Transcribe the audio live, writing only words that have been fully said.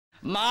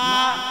মা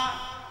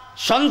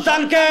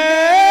সন্তানকে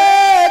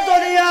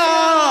ধরিয়া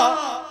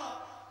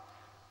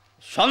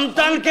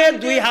সন্তানকে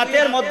দুই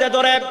হাতের মধ্যে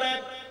ধরে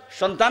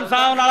সন্তান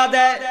পাও নাড়া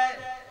দেয়,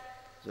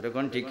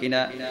 যেরকম ঠিক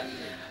কিনা?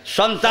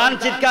 সন্তান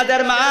চিৎকার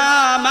দেয় মা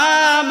মা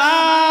মা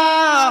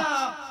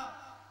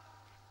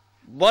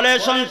বলে,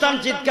 সন্তান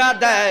চিৎকার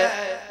দেয়,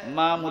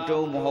 মা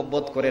মোটেও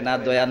মহব্বত করে না,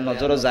 দয়ার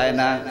নজরও যায়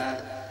না।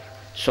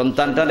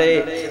 সন্তানটারে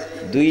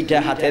দুইটা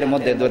হাতের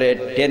মধ্যে ধরে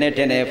টেনে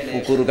টেনে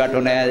পুকুর গাঁটো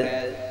নেয়,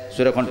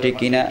 সেরকম ঠিক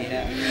কিনা?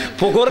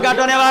 পুকুর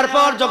গাঁটো নেওয়ার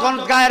পর যখন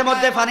গায়ের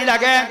মধ্যে পানি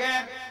লাগে,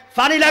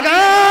 পানি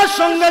লাগার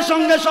সঙ্গে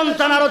সঙ্গে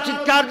সন্তান আরো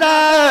চিৎকার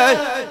দেয়,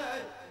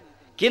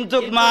 কিন্তু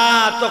মা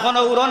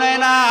তখনও উড়ো নেয়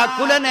না,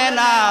 কুলে নেয়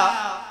না,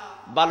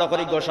 ভালো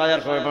করে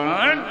গোসায়ার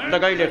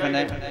লাগাই লেখে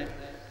নেয়,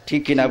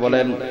 ঠিক কিনা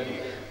বলেন?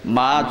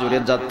 মা জুড়ে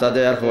যাত্রা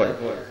দেওয়ার হয়,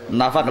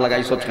 নাফাক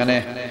লাগাইছ খেনে,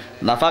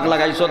 নাফাক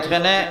লাগাইছ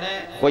খেনে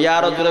কইয়া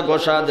আরো জুড়ে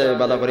গোসা দেয়,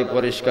 ভালো করে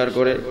পরিষ্কার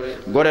করে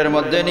ঘরের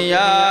মধ্যে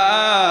নিয়া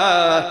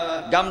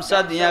গামছা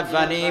দিয়া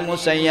পানি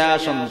মুছাইয়া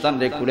সন্তান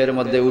রে কুলের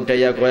মধ্যে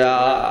উঠাইয়া কয়া।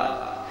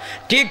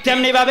 ঠিক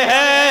তেমনি ভাবে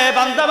হে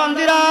বান্দা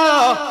বান্দিরা,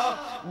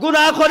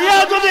 গুনাহ করিয়া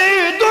যদি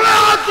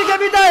দুনিয়া থেকে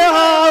বিদায়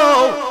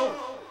হও,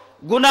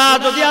 গুনাহ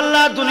যদি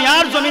আল্লাহ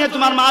দুনিয়ার জমিনে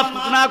তোমার মাফ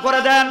না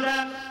করে দেন,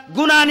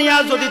 গুনাহ নিয়া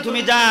যদি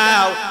তুমি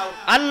যাও,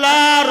 আল্লাহ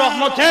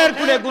রহমতের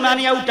কুলে গুনাহ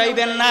নিয়া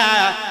উঠাইবেন না,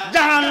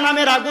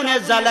 জাহান্নামের আগুনে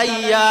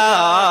জ্বালাইয়া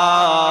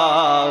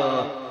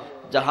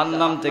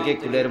জাহান্নাম থেকে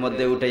কুলের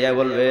মধ্যে উঠাইয়া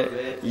বলবে,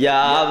 ইয়া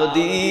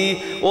আবদি,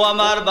 ও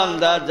আমার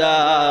বান্দা যা,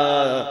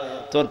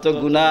 তোর তো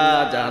গুনাহ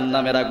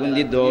জাহান্নামের আগুন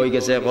দিয়ে দই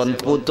গেছে, এখন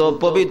পুত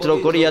পবিত্র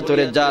করিয়া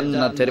তোরে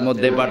জান্নাতের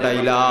মধ্যে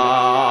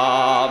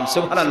পাঠাইলাম।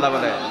 সুবহানাল্লাহ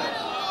বলে।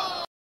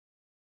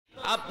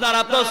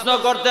 আপনারা প্রশ্ন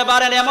করতে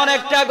পারেন, এমন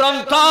একটা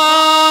গ্রন্থ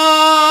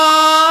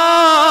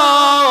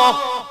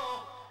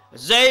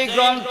যেই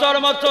গ্রন্থর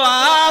মতো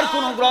আর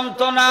কোন গ্রন্থ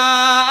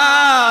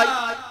নাই,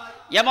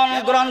 এমন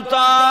গ্রন্থ,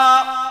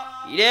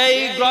 এই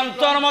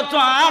গ্রন্থর মতো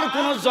আর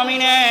কোন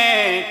জমিনে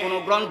কোন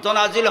গ্রন্থ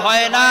নাজিল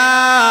হয়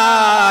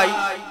নাই,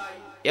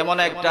 এমন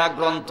একটা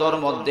গ্রন্থর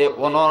মধ্যে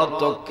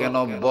অনর্থক কেন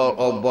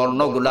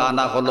বর্ণগুলা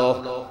আনা হলো?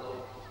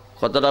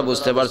 কতটা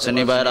বুঝতে পারছেন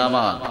ভাইরা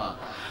আমার?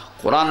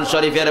 কোরআন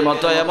শরীফের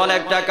মতো এমন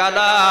একটা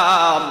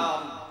কালাম,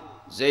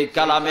 যেই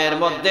কালামের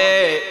মধ্যে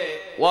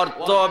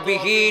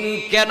অর্থবিহীন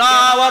কেন,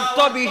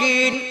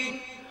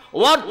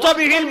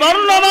 অর্থবিহীন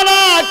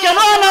বর্ণমালা কেন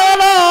আনা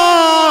হলো?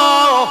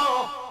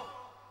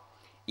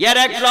 এর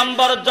এক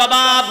নম্বর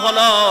জবাব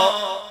হলো,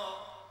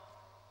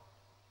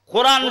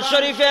 কোরআন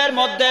শরীফের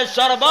মধ্যে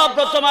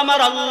সর্বপ্রথম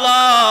আমার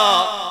আল্লাহ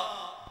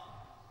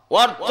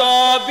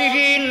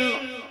অর্থবিহীন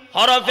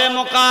হরফে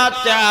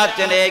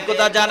মুকাত্তাআতের এই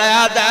কথা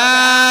জানায়া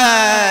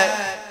দেয়।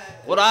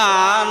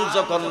 কোরআন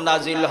যখন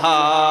নাজিল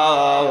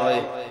হয়,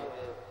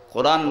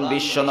 কোরআন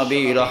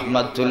বিশ্বনবী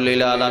রাহমাতুল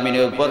লিল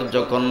আলামিনের উপর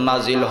যখন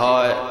নাজিল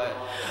হয়,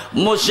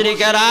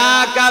 মুশরিকেরা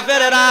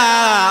কাফেররা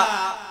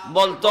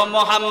বলতো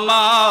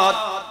মুহাম্মদ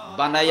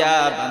বানায়া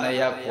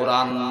বানায়া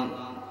কোরআন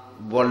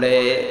বলে,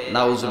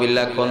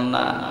 নাউজুবিল্লাহ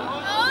কন্না,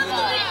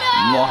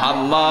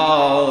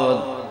 মুহাম্মদ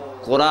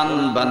কোরআন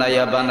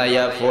বানায়া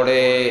বানায়া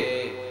পড়ে।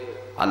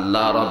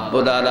 আল্লাহ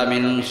রাব্বুল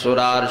আলামিন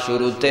সূরার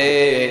শুরুতে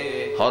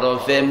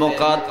হরফে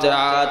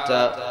মুকাত্তাআত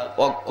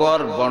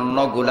অক্ষর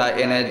বর্ণগুলা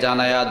এনে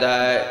জানায়া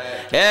দেয়,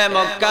 হে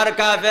মক্কার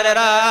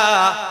কাফেররা,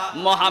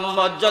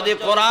 মুহাম্মদ যদি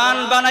কোরআন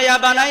বানায়া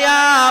বানায়া,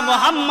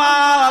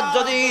 মুহাম্মদ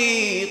যদি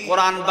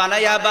কোরআন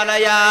বানায়া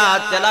বানায়া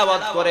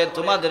তেলাওয়াত করে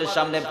তোমাদের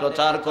সামনে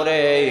প্রচার করে,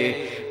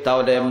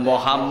 তাহলে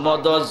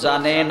মুহাম্মদও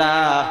জানে না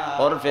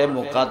হরফে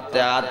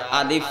মুকাত্তাআত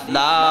আলিফ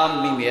লাম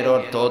মিমের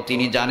অর্থ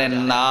তিনি জানেন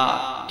না,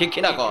 ঠিক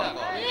কিনা কর?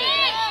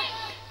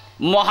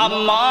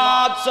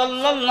 মুহাম্মদ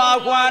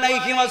সাল্লাল্লাহু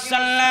আলাইহি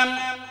ওয়াসাল্লাম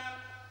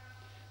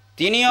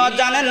তিনিও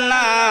জানেন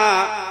না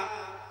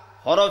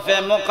হরফে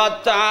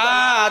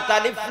মুকাত্তাআত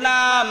আলিফ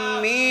লাম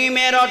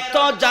মিমের অর্থ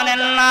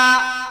জানেন না।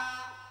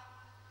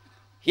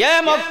 হে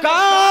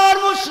মক্কার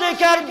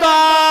মুশরিকের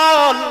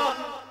দল,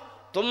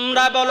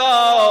 তোমরা বলো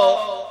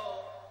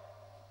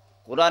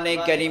কোরআনে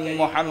কারীম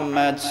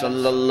মুহাম্মদ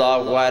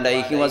সাল্লাল্লাহু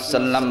আলাইহি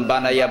ওয়াসাল্লাম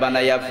বানায়া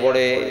বানায়া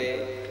পড়ে,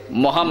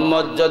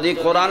 মুহাম্মদ যদি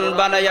কোরআন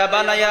বানায়া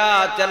বানায়া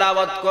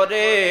তেলাওয়াত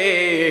করে,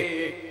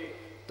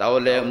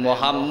 তাহলে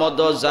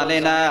মুহাম্মদও জানে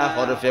না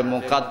হরফে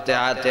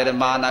মুকাত্তাআতের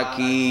মানা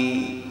কি।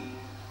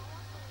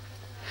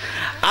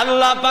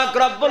 আল্লাহ পাক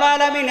রব্বুল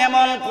আলামিন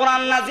এমন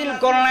কোরআন নাজিল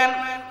করলেন,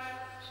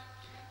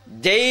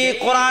 যেই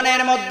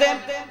কোরআনের মধ্যে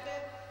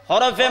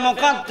হরফে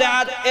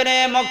মুকাত্তাআত এনে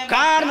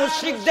মক্কার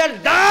মুশরিকদের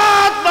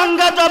দাঁত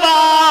ভাঙা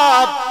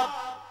জবাব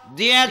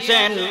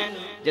দিয়েছেন,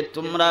 যে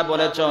তোমরা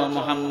বলেছো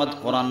মুহাম্মদ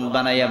কোরআন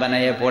বানাইয়া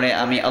বানাইয়া পড়ে,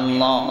 আমি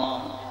আল্লাহ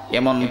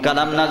এমন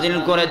কালাম নাজিল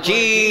করেছি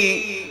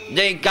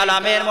যেই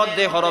কালামের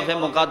মধ্যে হরফে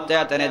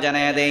মুকাত্তাআত এনে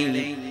জানায়া দেই,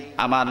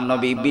 আমার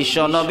নবী বিশ্ব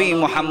নবী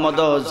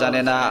মুহাম্মদও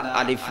জানে না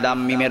আলিফ লাম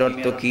মিমের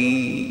অর্থ কি।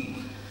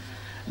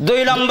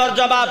 দুই নম্বর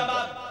জবাব,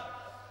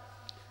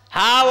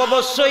 হ্যাঁ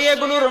অবশ্যই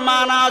এগুলোর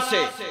মানা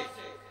আছে।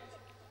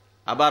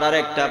 আবার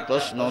আরেকটা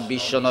প্রশ্ন,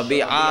 বিশ্ব নবী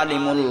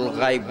আলিমুল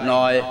গায়ব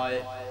নয়,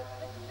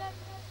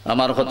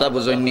 আমার কথা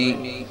বুঝেননি?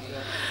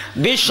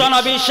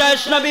 বিশ্বনবী শেষ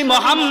নবী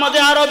মুহাম্মদ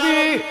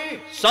আরবি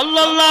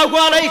সাল্লাল্লাহু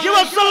আলাইহি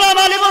ওয়াসাল্লাম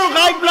আলিমুল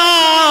গায়ব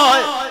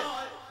নয়।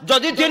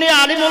 যদি তিনি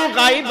আলিমুল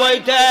গায়ব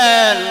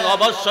হইতেন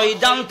অবশ্যই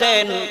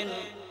জানতেন,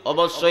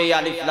 অবশ্যই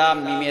আলিফ লাম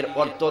মিমের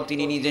অর্থ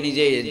তিনি নিজে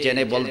নিজে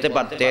জেনে বলতে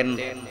পারতেন।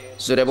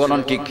 জোরে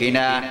বলুন ঠিক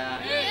কিনা?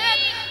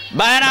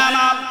 ভাইরা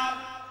আমার,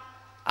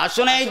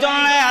 আসুন এই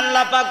জন্য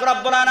আল্লাহ পাক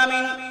রব্বুল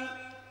আলামিন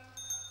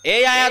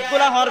এই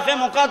আয়াতগুলো হরফে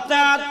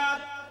মুকাত্তাত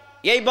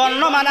এই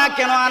বর্ণমালা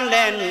কেন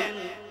আনলেন?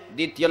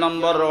 দ্বিতীয়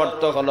নম্বর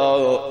অর্থ হলো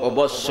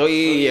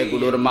অবশ্যই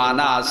এগুলোর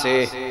মানা আছে।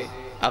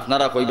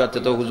 আপনারা কইবাতে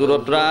তো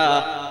হুজুররা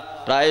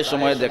প্রায়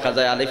সময় দেখা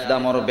যায় আলিফ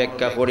লামের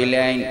ব্যাখ্যা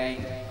করিলেন,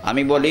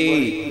 আমি বলি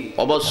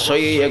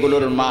অবশ্যই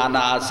এগুলোর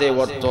মানা আছে,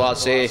 অর্থ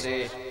আছে।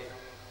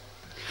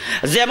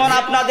 যেমন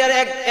আপনাদের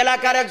এক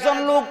এলাকার একজন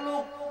লোক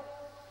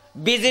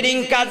ভিজিটিং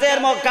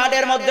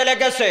কার্ডের মধ্যে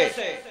লিখেছে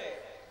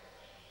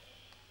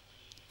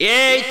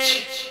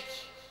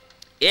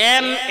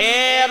HMA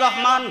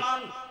রহমান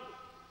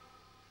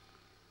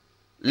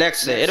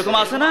লেখছে, এরকম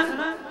আছে না?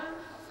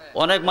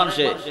 অনেক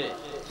মানুষে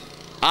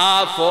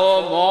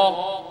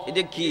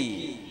এটা কি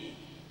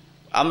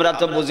আমরা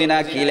তো বুঝি না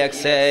কি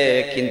লেখছে,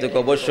 কিন্তু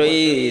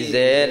অবশ্যই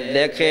যে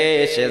লেখে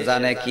সে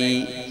জানে কি।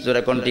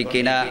 জোরে কোন ঠিক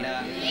কিনা?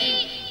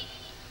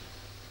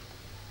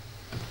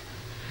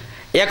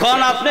 এখন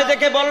আপনি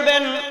দেখে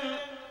বলবেন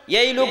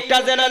এই লোকটা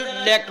যে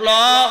লেখলো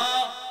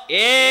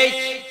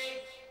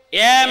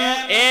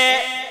HMA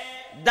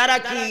দ্বারা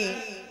কি?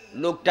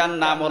 লোকটার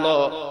নাম হলো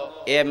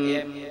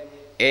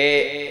HMA।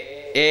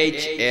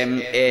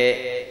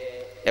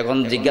 এখন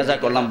জিজ্ঞাসা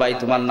করলাম, ভাই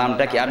তোমার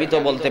নামটা কি? আমি তো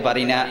বলতে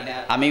পারি না।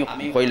 আমি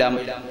কইলাম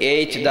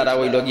H দ্বারা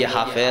হইল কি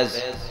হাফেজ,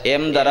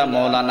 M দ্বারা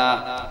মৌলানা।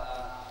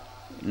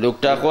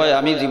 লোকটা কয়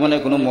আমি জীবনে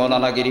কোনো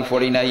মৌলানাগিরি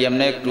পড়ি নাই,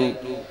 এমনি একটু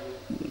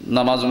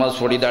নামাজ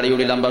পড়ি, দাঁড়িয়ে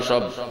উড়িলাম বা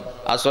সব,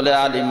 আসলে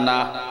আলিম না।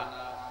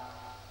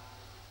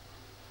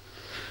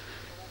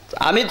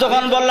 আমি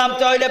তখন বললাম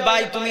তাহলে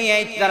ভাই তুমি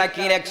H দ্বারা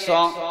কি লেখছ?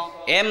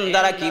 M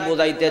দ্বারা কি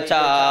বুঝাইতে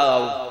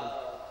চাও?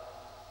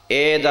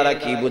 A দ্বারা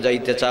কি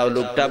বুঝাইতে চাও?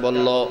 লোকটা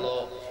বলল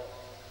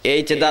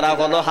H দ্বারা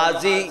হলো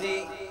হাজি,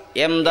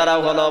 M দ্বারা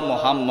হলো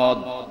মোহাম্মদ,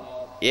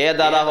 A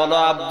দ্বারা হলো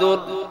আব্দুল,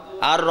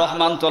 আর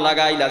রহমান তো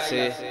লাগাইল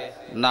আছে,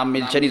 নাম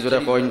মিলছে নি? জোরে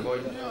কইন।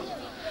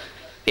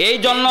 এই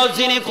জন্য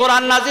যিনি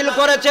কোরআন নাজিল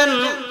করেছেন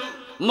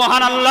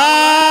মহান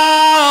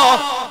আল্লাহ,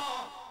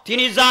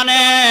 তিনি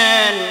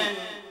জানেন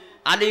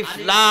আলিফ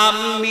লাম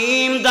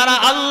মিম দ্বারা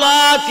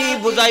আল্লাহ কি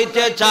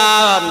বুঝাইতে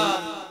চান।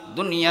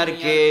 দুনিয়ার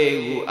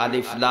কেউ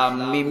আলিফ লাম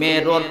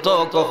মিমের অর্থ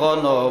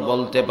কখনো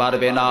বলতে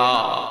পারবে না।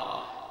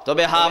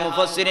 তবে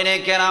মুফাসসিরিনে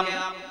কেরাম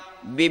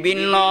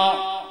বিভিন্ন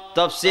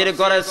তাফসীর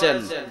করেছেন।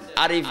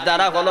 আলিফ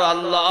দ্বারা হলো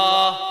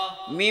আল্লাহ,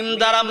 মিম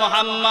দ্বারা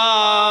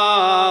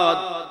মুহাম্মদ,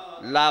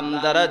 লাম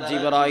দ্বারা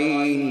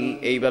জিবরাইল,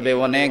 এইভাবে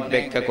অনেক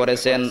ব্যাখ্যা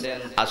করেছেন।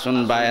 আসুন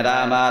ভাইরা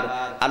আমার,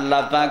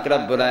 আল্লাহ পাক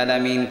রব্বুল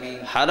আলামিন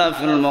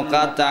হারফুল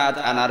মুকাত্তাত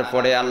আনার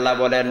পরে আল্লাহ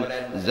বলেন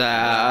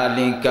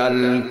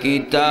যালিকাল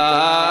কিতাবু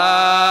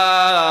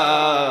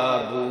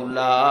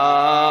লা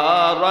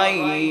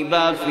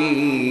রাইবা ফি।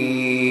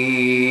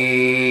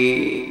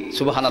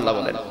 সুবহানাল্লাহ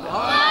বলেন।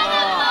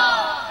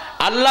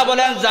 আল্লাহ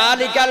বলেন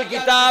যালিকাল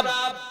কিতাব,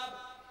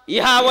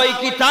 ইহা ওই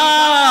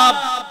কিতাব,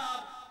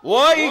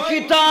 ওই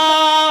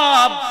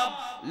কিতাব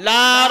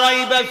লা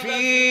রাইবা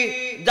ফি,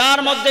 যার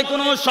মধ্যে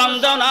কোনো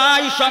সন্দেহ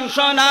নাই,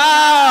 সংশয়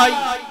নাই।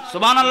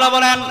 সুবহানাল্লাহ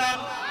বলেন।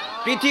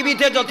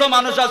 পৃথিবীতে যত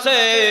মানুষ আছে,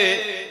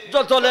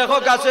 যত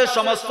লেখক আছে,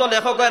 সমস্ত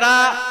লেখকেরা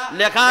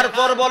লেখার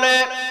পর বলে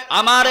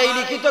আমার এই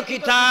লিখিত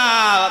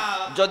কিতাব,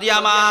 যদি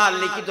আমার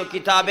লিখিত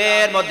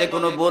কিতাবের মধ্যে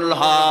কোনো ভুল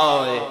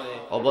হয়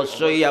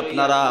অবশ্যই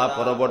আপনারা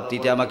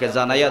পরবর্তীতে আমাকে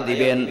জানাইয়া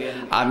দিবেন,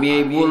 আমি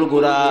এই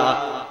ভুলগুলা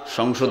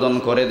সংশোধন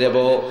করে দেব।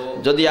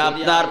 যদি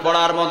আপনার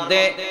পড়ার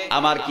মধ্যে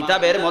আমার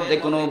কিতাবের মধ্যে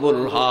কোনো ভুল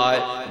হয়,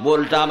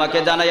 ভুলটা আমাকে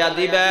জানাইয়া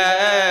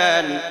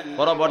দিবেন,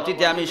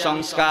 পরবর্তীতে আমি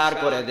সংস্কার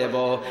করে দেব।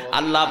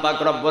 আল্লাহ পাক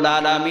রব্বুল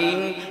আলামিন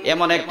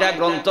এমন একটা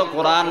গ্রন্থ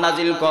কোরআন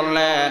নাজিল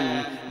করলেন,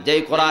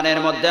 যেই কোরআনের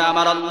মধ্যে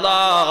আমার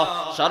আল্লাহ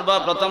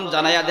সর্বপ্রথম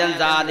জানাইয়া দেন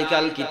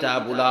যালিকাল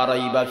কিতাবু লা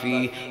রাইবা ফি,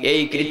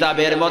 এই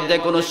কিতাবের মধ্যে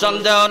কোনো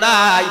সন্দেহ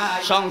নাই,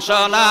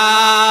 সংশয়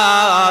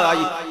নাই।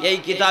 এই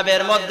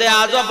কিতাবের মধ্যে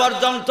আজও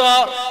পর্যন্ত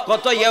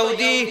কত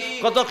ইহুদি,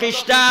 কত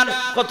খ্রিস্টান,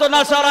 কত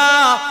নাসারা,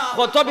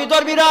 কত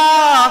বিধর্মীরা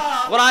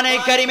কোরআনে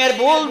কারীমের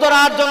ভুল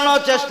ধরার জন্য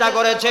চেষ্টা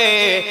করেছে,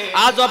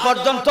 আজও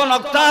পর্যন্ত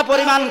নক্তা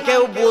পরিমাণ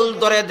কেউ ভুল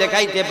ধরে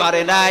দেখাইতে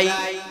পারে নাই।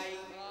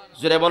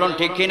 জোরে বলুন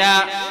ঠিক কিনা?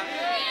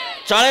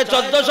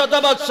 1450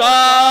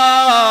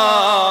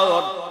 বছর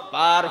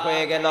পার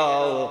হয়ে গেল,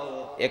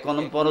 এখন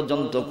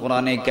পর্যন্ত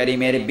কোরআনে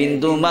কারীমের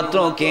বিন্দু মাত্র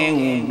কেউ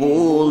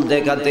ভুল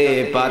দেখাতে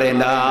পারে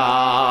না।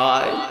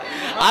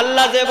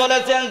 আল্লাহ যে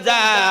বলেছেন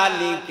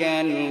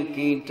যালিকাল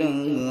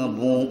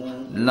কিতাবু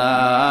লা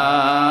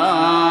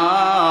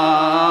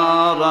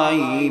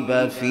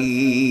রাইবা ফি,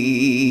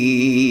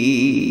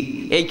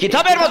 এই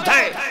কিতাবের মধ্যে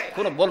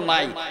কোনো ভুল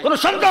নাই, কোনো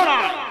সন্দেহ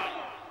নাই।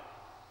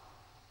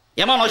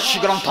 এমন ঐশী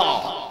গ্রন্থ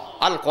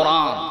আল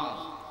কোরআন,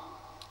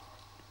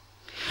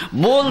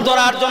 ভুল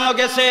ধরার জন্য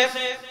গেছে,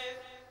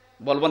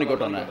 বলবো নি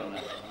ঘটনা,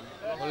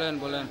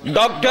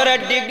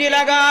 ডক্টরেট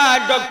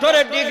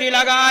ডিগ্রি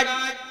লাগায়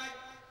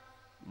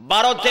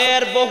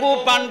ভারতের বহু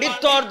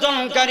পাণ্ডিত্য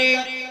অর্জনকারী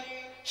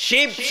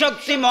শিব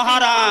শক্তি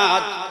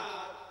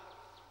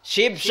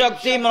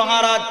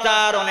মহারাজ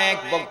তার অনেক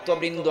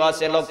ভক্তবৃন্দ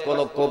আছে, লক্ষ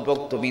লক্ষ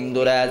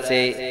ভক্তবৃন্দরা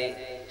আছে।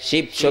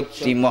 শিব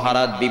শক্তি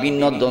মহারাজ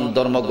বিভিন্ন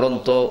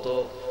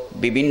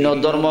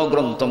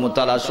ধর্মগ্রন্থ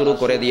মুতালা শুরু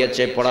করে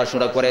দিয়েছে,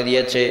 পড়াশোনা করে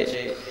দিয়েছে।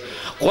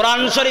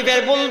 কোরআন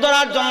শরীফের ভুল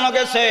ধরার জন্য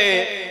গেছে।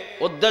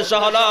 উদ্দেশ্য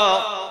হলো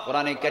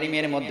কোরআনে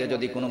কারীমের মধ্যে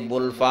যদি কোনো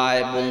ভুল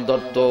পায়, ভুল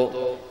ধরত।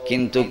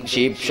 কিন্তু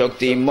শিব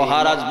শক্তি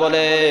মহারাজ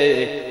বলে,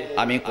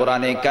 আমি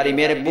কোরআনে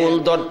কারীমের ভুল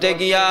ধরতে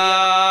গিয়া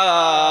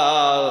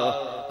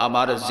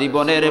আমার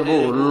জীবনের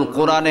ভুল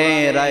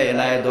কোরআনের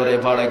আয়নায় ধরে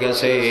পড়ে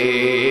গেছে।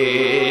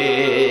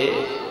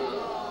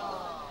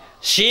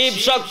 শিব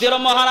শক্তির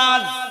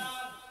মহারাজ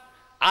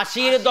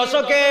 80-র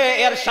দশকে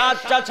এর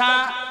চাচা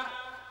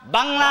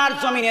বাংলার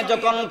জমিনে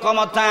যখন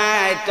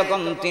ক্ষমতায়,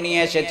 তখন তিনি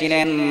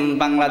এসেছিলেন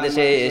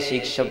বাংলাদেশে।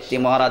 শিব শক্তি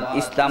মহারাজ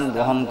ইসলাম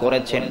গ্রহণ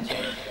করেছেন,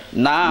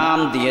 নাম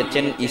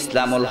দিয়েছেন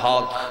ইসলামুল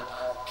হক।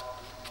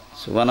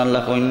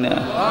 সুবহানাল্লাহ।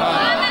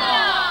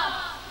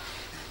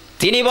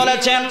 তিনি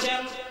বলেছেন,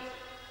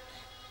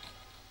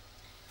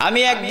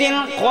 আমি একদিন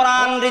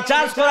কোরআন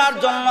রিসার্চ করার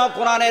জন্য,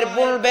 কোরআনের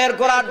ভুল বের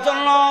করার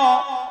জন্য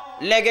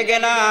লেগে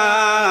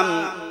গেলাম।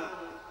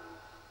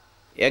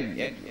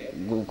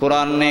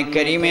 কোরআনে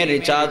কারীমের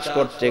রিসার্চ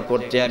করতে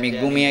করতে আমি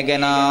ঘুমিয়ে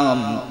গেলাম।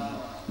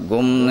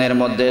 ঘুমের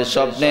মধ্যে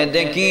স্বপ্নে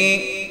দেখি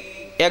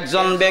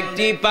একজন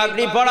ব্যক্তি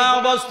পাগড়ি পরা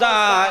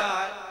অবস্থায়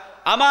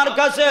আমার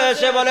কাছে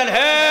এসে বলেন,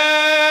 হে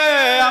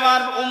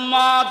আমার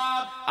উম্মত,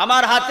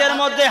 আমার হাতের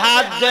মধ্যে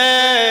হাত দে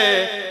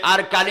আর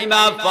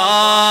কালিমা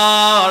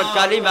পড়,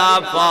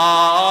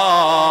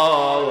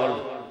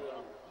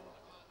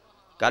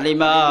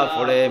 কালিমা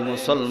পড়ে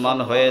মুসলমান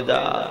হয়ে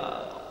যা।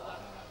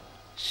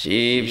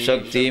 শিব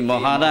শক্তি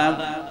মহারাজ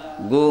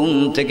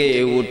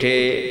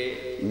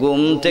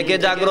ঘুম থেকে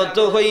জাগ্রত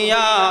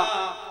হইয়া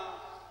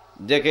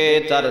দেখে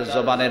তার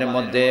জবানের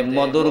মধ্যে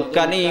মধুর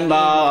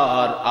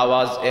কালিমার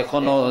আওয়াজ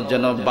এখনো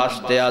যেন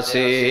বাজতে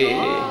আছে।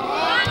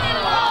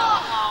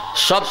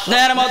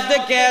 স্বপ্নের মধ্যে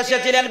কে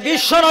এসেছিলেন?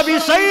 বিশ্বনবী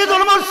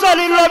সাইয়্যিদুল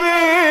মুরসালিন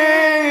নবী,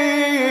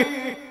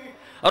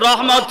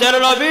 রহমতের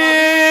নবী।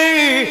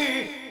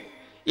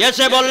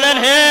 এসে বললেন,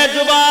 হে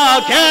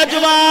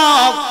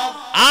যুবক,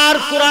 আর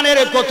কোরআনের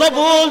কত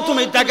ভুল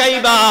তুমি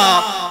তাকাইবা,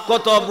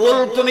 কত ভুল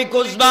তুমি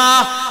খুঁজবা,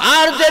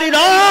 আর দেরি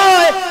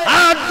নয়,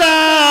 হাত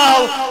দাও।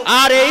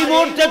 আর এই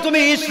মুহূর্তে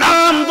তুমি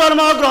ইসলাম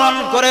ধর্ম গ্রহণ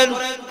করে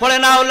পড়ে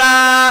নাও, লা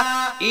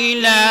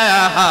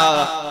ইলাহা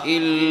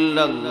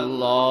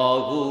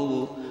ইল্লাল্লাহু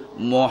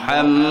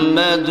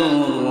মুহাম্মাদুর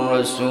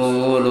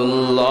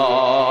রাসূলুল্লাহ।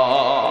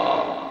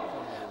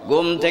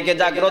 ঘুম থেকে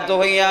জাগ্রত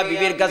হইয়া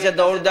বিবির কাছে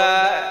দৌড়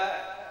দেয়।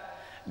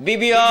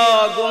 বিবিও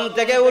ঘুম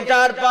থেকে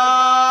উঠার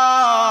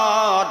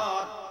পর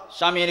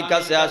স্বামীর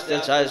কাছে আসতে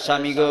চায়,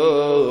 স্বামী গো,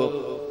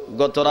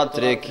 গত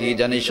রাত্রে কি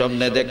জানি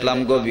স্বপ্নে দেখলাম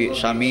গো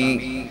স্বামী,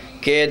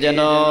 কে যেন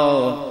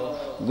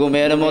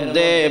ঘুমের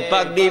মধ্যে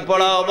পাগড়ি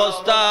পড়া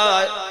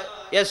অবস্থায়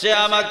এসে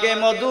আমাকে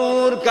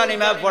মধুর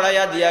কালিমা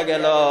পড়াইয়া দিয়া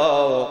গেল।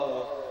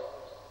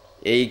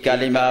 এই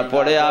কালিমা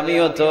পড়ে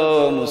আমিও তো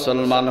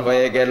মুসলমান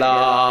হয়ে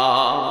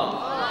গেলাম।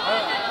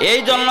 এই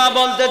জন্য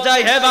বলতে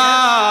চাই, হে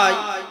ভাই,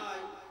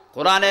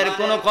 কোরআনের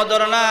কোনো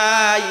কদর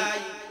নাই।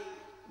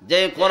 যে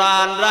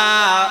কোরআনরা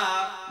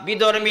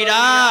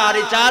বিধর্মীরা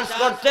রিসার্চ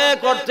করতে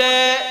করতে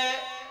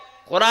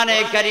কোরআনে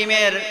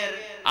কারীমের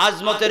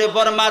আজমতের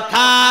উপর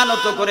মাথা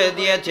নত করে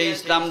দিয়েছে,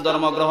 ইসলাম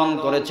ধর্ম গ্রহণ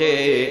করেছে।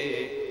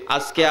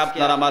 আজকে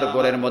আপনার আমার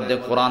ঘরের মধ্যে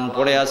কোরআন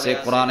পড়ে আছে,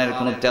 কোরআনের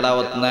কোনো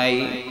তেলাওয়াত নাই,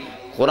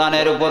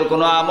 কোরআনের উপর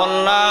কোনো আমল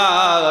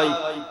নাই।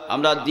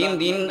 আমরা দিন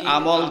দিন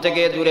আমল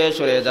থেকে দূরে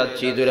সরে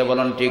যাচ্ছি। দূরে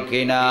বলুন ঠিক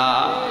কিনা?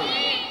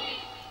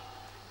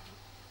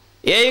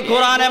 এই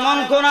কোরআন এমন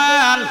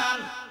কোরআন,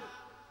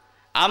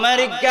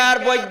 আমেরিকার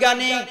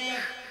বৈজ্ঞানিক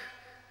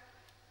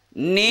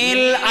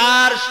নীল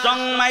আর্মস্ট্রং,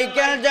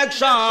 মাইকেল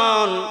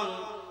জ্যাকসন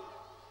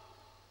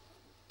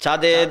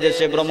চাঁদের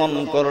দেশে ভ্রমণ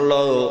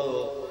করলো।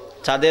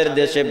 চাঁদের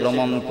দেশে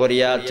ভ্রমণ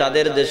করিয়া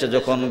চাঁদের দেশে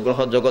যখন গ্রহ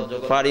জগৎ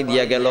পাড়ি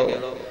দিয়া গেল,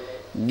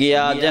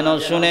 গিয়া যেন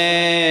শুনে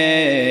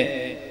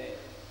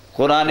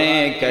কোরআনে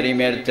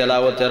কারীমের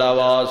তেলাওয়াতের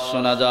আওয়াজ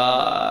শোনা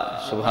যায়।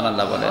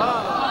 সুবহানাল্লাহ বলে।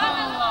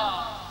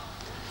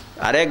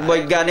 আরেক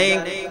বৈজ্ঞানিক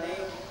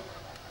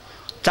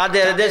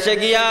চাঁদের দেশে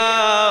গিয়া,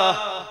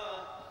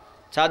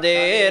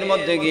 চাঁদের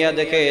মধ্যে গিয়া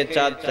দেখে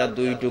চাঁদটা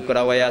দুই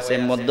টুকরা হয়ে আছে,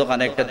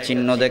 মধ্যখানে একটা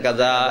চিহ্ন দেখা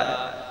যায়।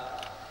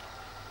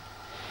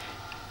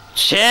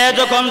 সে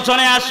যখন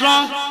চলে আসলো,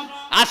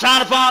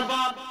 আসার পর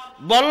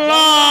বলল,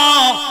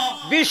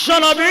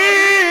 বিশ্বনবী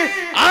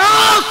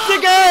আজ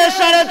থেকে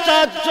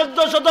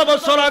 1450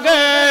 বছর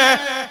আগে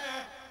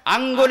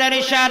আঙ্গুলের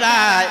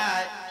ইশারায়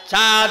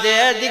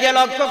চাঁদের দিকে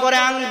লক্ষ্য করে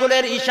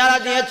আঙ্গুলের ইশারা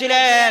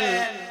দিয়েছিলেন,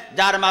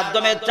 যার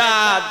মাধ্যমে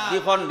চাঁদ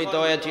দ্বিখণ্ডিত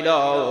হয়েছিল,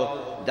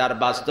 যার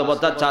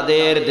বাস্তবতা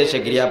চাঁদের দেশে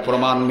গিয়া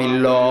প্রমাণ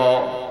মিলল।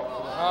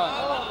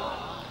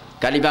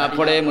 কালিমা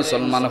পড়ে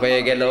মুসলমান হয়ে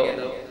গেল।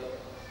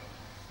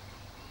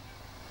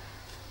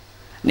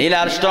 নীল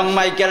আর্মস্ট্রং,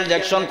 মাইকেল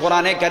জ্যাকসন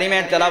কোরআনে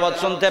কারিমের তেলাওয়াত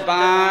শুনতে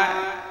পায়।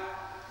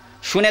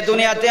 শুনে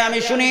দুনিয়াতে আমি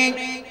শুনি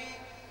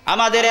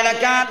আমাদের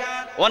এলাকার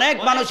অনেক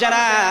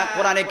মানুষেরা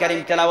কোরআনে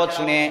কারিম তেলাওয়াত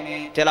শুনে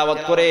তেলাওয়াত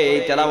করে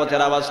এই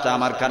তেলাওয়াতের আওয়াজটা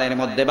আমার কানের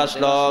মধ্যে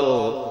বাজলো।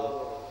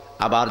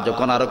 আবার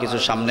যখন আরো কিছু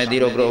সামনে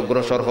দিয়ে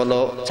অগ্রসর হলো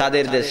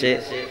চাঁদের দেশে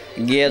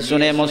গিয়ে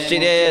শুনে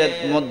মসজিদের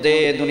মধ্যে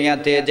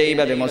দুনিয়াতে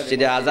যেইভাবে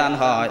মসজিদে আজান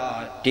হয়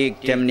ঠিক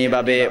তেমনি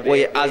ভাবে ওই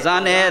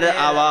আজানের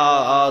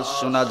আওয়াজ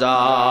শোনা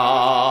যায়।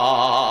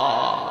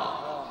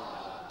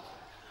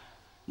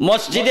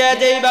 মসজিদে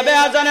যেইভাবে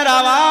আজানের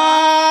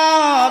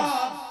আওয়াজ,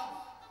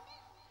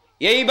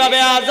 এইভাবে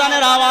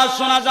আজানের আওয়াজ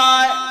শোনা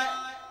যায়।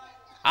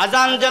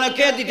 আজান যেন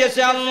কে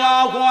দিতেছে,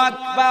 আল্লাহু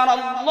আকবার,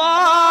 আল্লাহু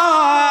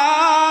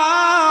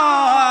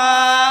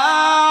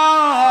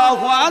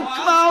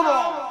আকবার।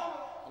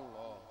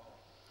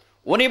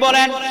 উনি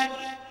বলেন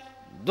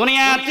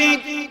দুনিয়াতে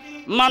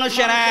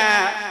মানুষেরা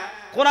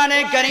কোরআনে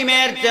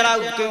কারিমের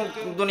তেলাওয়াত,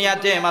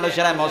 দুনিয়াতে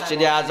মানুষেরা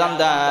মসজিদে আজান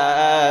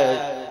দেয়।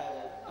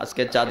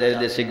 আজকে চাঁদের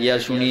দেশে গিয়া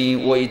শুনি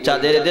ওই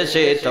চাঁদের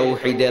দেশে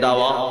তাওহীদের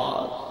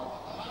আওয়াজ।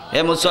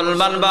 হে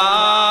মুসলমান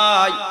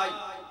ভাই,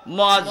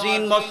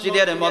 মুয়াজ্জিন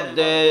মসজিদের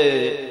মধ্যে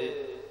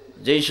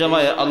যেই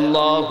সময়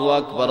আল্লাহু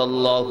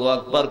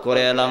আকবার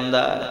করে এলান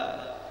দেয়,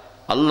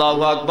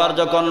 আল্লাহু আকবার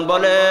যখন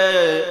বলে,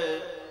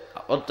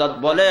 অর্থাৎ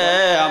বলে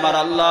আমার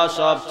আল্লাহ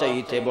সব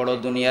চাইতে বড়,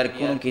 দুনিয়ার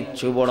কোনো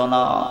কিচ্ছু বড়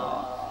না।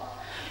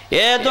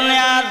 এ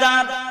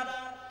দুনিয়াদার,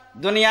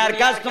 দুনিয়ার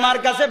কাজ তোমার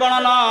কাছে বড়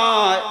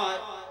নয়,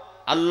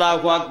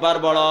 আল্লাহু আকবার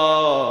বড়।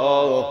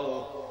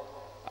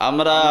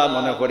 আমরা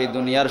মনে করি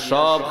দুনিয়ার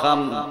সব কাম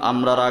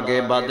আমরা আগে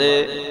বাদে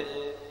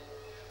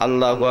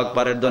আল্লাহু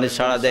আকবারের ধ্বনি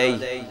ছাড়া দেই।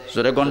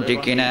 জোরে কোন ঠিক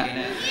কিনা?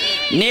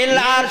 নীল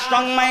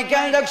আর্মস্ট্রং,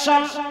 মাইকেল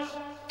জ্যাকসন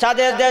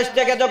চাঁদের দেশ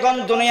থেকে যখন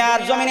দুনিয়ার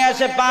জমিনে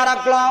এসে পা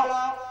রাখলো,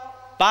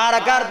 পা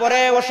রাখার পরে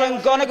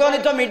অসংখ্য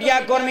অগণিত মিডিয়া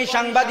কর্মী,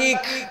 সাংবাদিক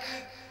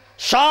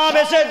সব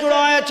এসে জুড়ে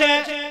হয়েছে।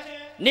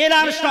 নীল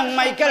আর্মস্ট্রং,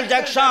 মাইকেল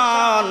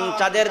জ্যাকসন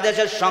চাঁদের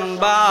দেশের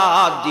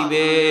সংবাদ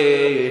দিবে।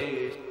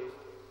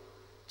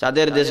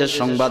 চাঁদের দেশের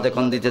সংবাদ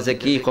এখন দিতেছে,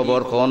 কি খবর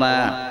কোনা,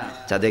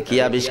 চাঁদে কি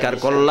আবিষ্কার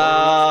করলা।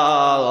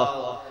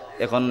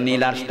 এখন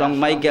নীল আর্মস্ট্রং,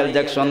 মাইকেল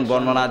জ্যাকসন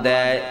বর্ণনা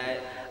দেয়,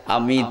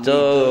 আমি তো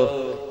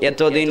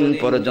এতদিন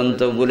পর্যন্ত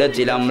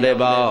বলেছিলাম রে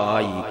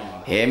ভাই,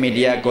 হে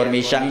মিডিয়া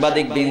কর্মী,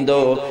 সাংবাদিক বৃন্দ,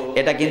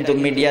 এটা কিন্তু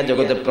মিডিয়া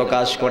জগতে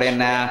প্রকাশ করে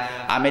না।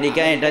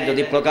 আমেরিকা এটা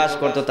যদি প্রকাশ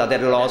করতো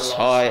তাদের লস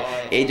হয়,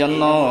 এই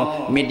জন্য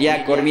মিডিয়া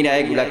কর্মীরা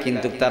এগুলা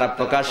কিন্তু তারা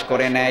প্রকাশ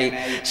করে নাই।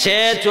 সে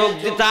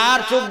তার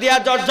চোখ দিয়া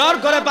জর্জর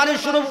করে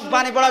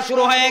পানি পড়া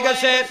শুরু হয়ে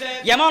গেছে,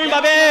 এমন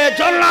ভাবে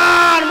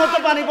ঝর্ণার মতো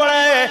পানি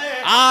পড়ে,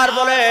 আর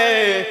বলে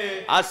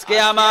আজকে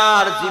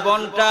আমার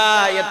জীবনটা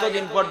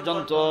এতদিন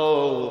পর্যন্ত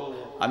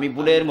আমি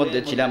ভুলের মধ্যে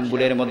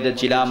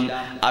ছিলাম,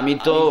 আমি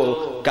তো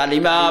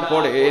কালিমা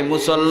পড়ে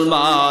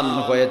মুসলমান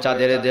হয়ে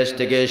চাঁদের দেশ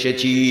থেকে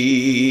এসেছি।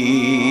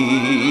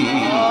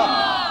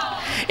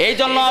 এই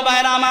জন্য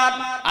ভাইরা আমার,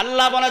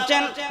 আল্লাহ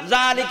বলেছেন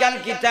জালিকাল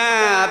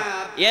কিতাব,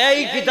 এই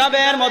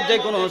কিতাবের মধ্যে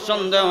কোনো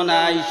সন্দেহ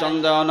নাই।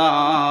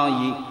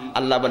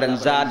 আল্লাহ বলেন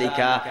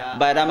জালিকা।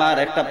 ভাইরা আমার,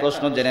 একটা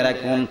প্রশ্ন জেনে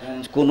রাখুন,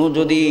 কোন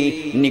যদি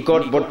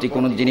নিকটবর্তী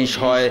কোন জিনিস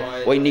হয়,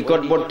 ওই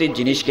নিকটবর্তী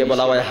জিনিসকে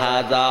বলা হয়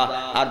হাজা,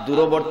 আর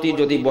দূরবর্তী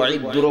যদি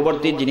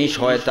দূরবর্তী জিনিস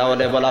হয়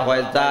তাহলে বলা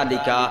হয়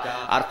জালিকা।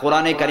 আর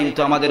কোরআনে কারীম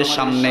তো আমাদের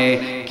সামনে,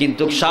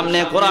 কিন্তু সামনে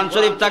কোরআন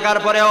শরীফ থাকার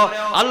পরেও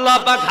আল্লাহ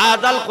পাক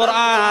হাজাল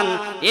কোরআন,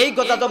 এই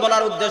কথা তো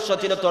বলার উদ্দেশ্য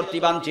ছিল,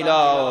 তরতিবান ছিল।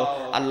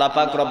 আল্লাহ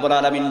পাক রব্বুল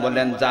আলামিন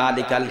বললেন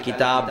জালিকাল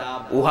কিতাব,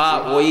 উহা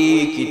ওই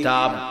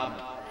কিতাব।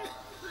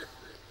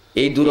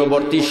 এই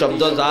দূরবর্তী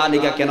শব্দ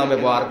জালিকা কেন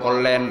ব্যবহার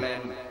করলেন?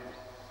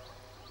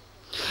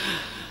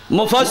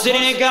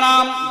 মুফাসসিরিন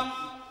কেরাম,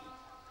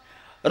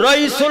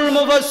 রাইসুল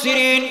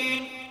মুফাসসিরিন,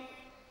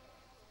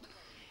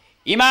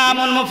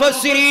 ইমামুল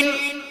মুফাসসিরিন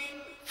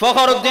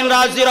ফখরুদ্দিন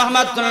রাজি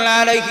রাহমাতুল্লাহ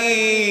আলাইহি,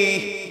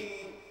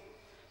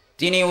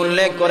 তিনি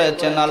উল্লেখ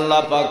করেছেন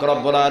আল্লাহ পাক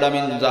রব্বুল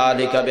আলামিন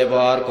জালিকা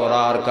ব্যবহার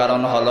করার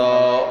কারণ হলো,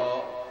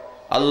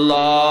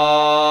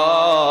 আল্লাহ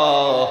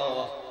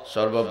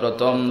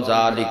সর্বপ্রথম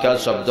জালিকা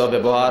শব্দ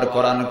ব্যবহার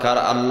করার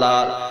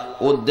আল্লাহর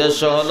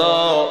উদ্দেশ্য হলো,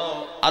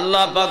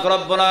 আল্লাহ পাক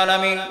রব্বুল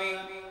আলামিন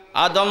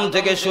আদম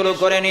থেকে শুরু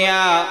করে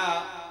নিয়া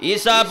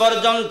ঈসা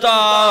পর্যন্ত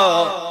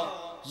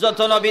যত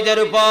নবীদের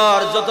উপর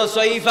যত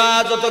সহিফা,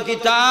 যত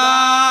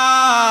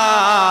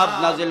কিতাব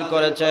নাজিল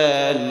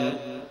করেছেন,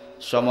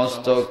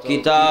 সমস্ত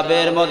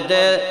কিতাবের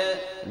মধ্যে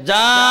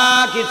যা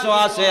কিছু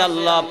আছে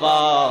আল্লাহ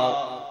পাক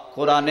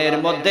কোরআনের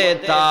মধ্যে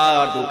তা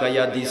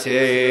ঢুকাইয়া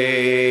দিছে।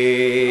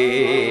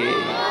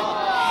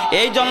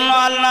 এই জন্য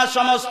আল্লাহ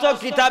সমস্ত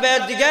কিতাবের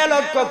দিকে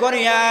লক্ষ্য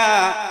করিয়া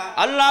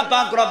আল্লাহ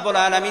পাক রব্বুল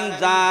আলামিন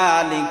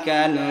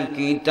জালিকাল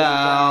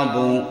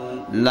কিতাবু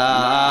লা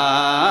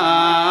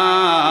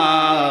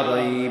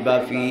রাইবা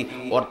ফি,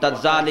 অর্থাৎ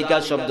জালিকা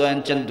শব্দ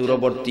এনেছেন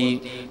দূরবর্তী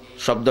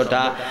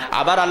শব্দটা।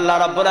 আবার আল্লাহ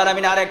রাব্বুল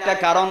আলামিন আরেকটা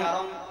কারণ,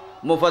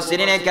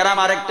 মুফাসসিরিনে কেরাম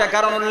আরেকটা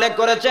কারণ উল্লেখ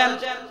করেছেন।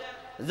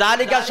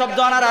 জালিকা শব্দ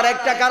আনার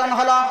আরেকটা কারণ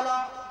হলো,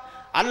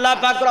 আল্লাহ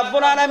পাক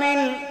রব্বুল আলামিন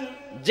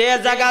যে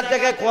জায়গা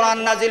থেকে কোরআন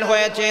নাজিল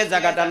হয়েছে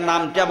জায়গাটার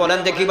নামটা বলেন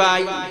দেখি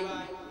ভাই,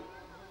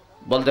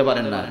 বলতে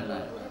পারেন না?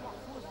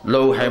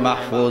 লৌহে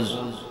মাহফুজ।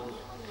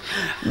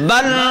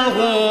 বাল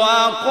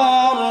হুয়া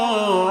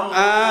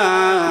কুরআনুম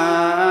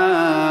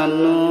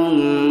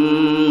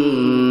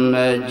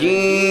মাজিদ।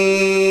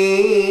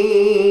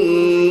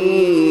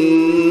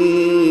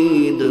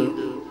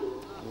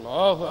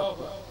 আল্লাহু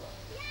আকবার।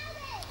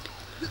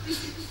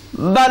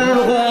 বাল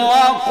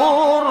হুয়া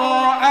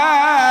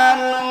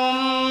কুরআনুম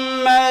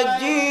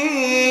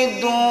মাজিদ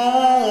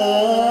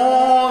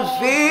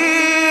ফি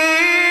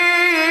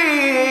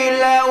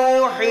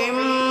লাওহিম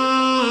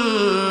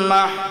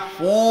মাহফুজ।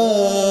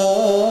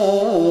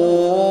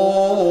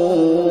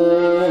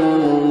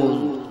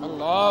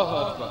 আল্লাহু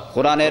আকবার।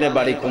 কোরআনের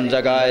বাড়ি কোন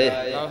জায়গায়?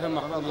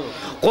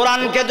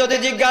 কোরআনকে যদি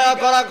জিজ্ঞাসা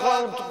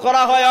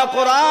করা হয়,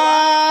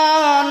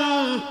 কোরআন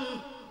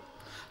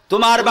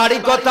তোমার বাড়ি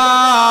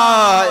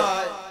কোথায়?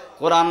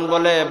 কোরআন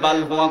বলে বাল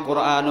হুয়া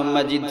কুরআনুম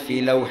মাজিদ ফি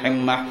লাওহিম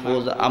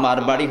মাহফুজ, আমার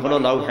বাড়ি হলো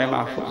লাওহে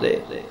মাহফুজে।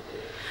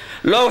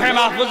 লাওহে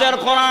মাহফুজের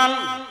কোরআন,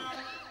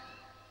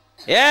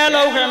 এ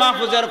লাওহে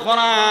মাহফুজের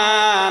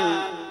কোরআন,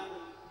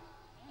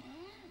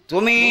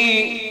 তুমি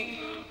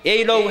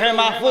এই লাওহে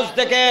মাহফুজ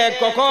থেকে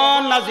কখন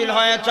নাজিল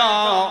হয়েছ?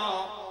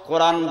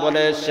 কোরআন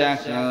বলে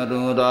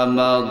শাহরু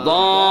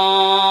রমাদান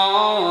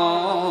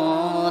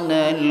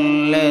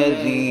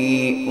আল্লাযী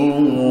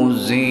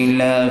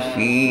উনজিলা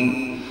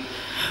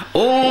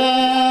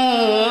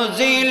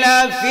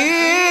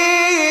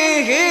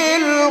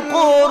ফীহিল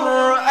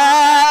কুরআন।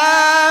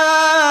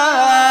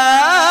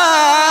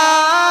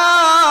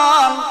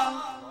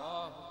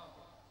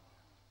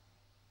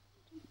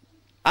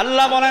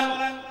 আল্লাহ বলেন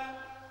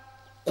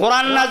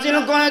কোরআন নাজিল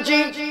করেছি,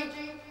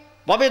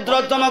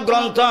 পবিত্রতম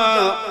গ্রন্থ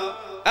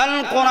আল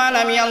কোরআন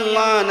আমি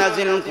আল্লাহ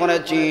নাজিল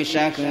করেছি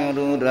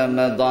শাহরু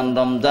রমাদান,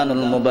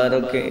 রমজানুল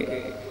মুবারকে।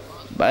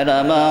 ভাইরা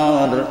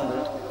আমার,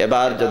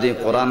 এবার যদি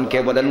কোরআনকে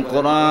বলেন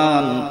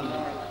কোরআন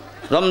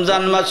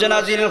রমজান মাসে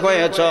নাজিল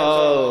হয়েছ,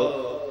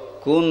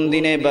 কোন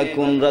দিনে বা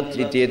কোন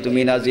রাত্রিতে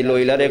তুমি নাজিল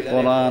হইলা রে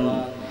কোরআন?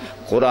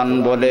 কোরআন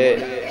বলে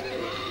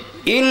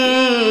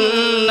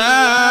ইন্না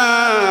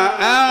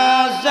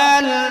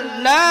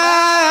আনজালনাহু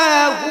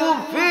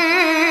ফি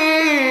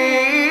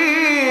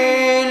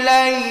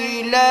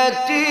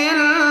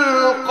লাইলাতিল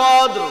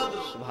কদর।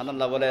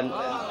 সুবহানাল্লাহ বলেন।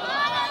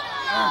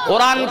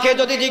 কোরআনকে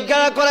যদি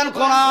জিজ্ঞাসা করেন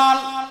কোরআন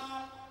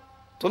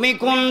তুমি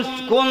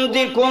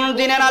কোন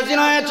দিনে নাজিল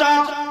হয়েছ?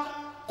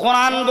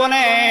 কোরআন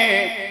বলে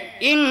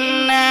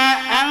ইন্না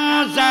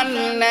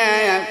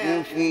আনজালনাহু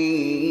ফি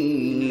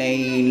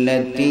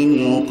লাইলাতিল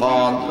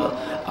কদর,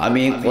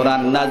 আমি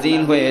কোরআন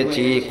নাজিল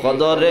হয়েছি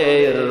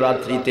কদরের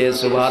রাত্রিতে।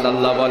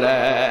 সুবহানাল্লাহ বলে।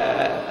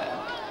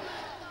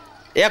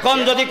 এখন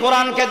যদি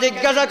কোরআনকে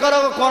জিজ্ঞাসা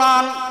করো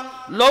কোরআন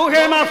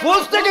লৌহে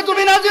মাহফুজ থেকে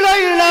তুমি নাজিল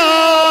হইলা,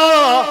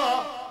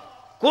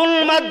 কোন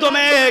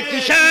মাধ্যমে,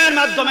 কিসের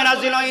মাধ্যমে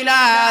নাজিল হইলা?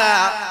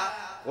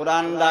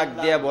 কোরআন ডাক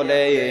দিয়ে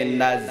বলে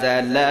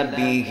নাযালা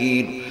বিহি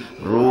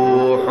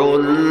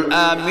রূহুল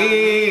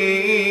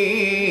আমিন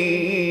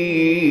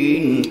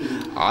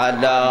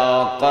আলা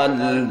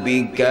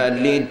কলবিকা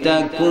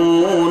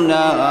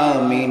লিতাকুনা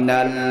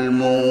মিনাল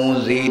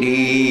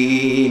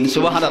মুনজিরিন।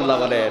 সুবহানাল্লাহ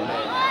বলেন।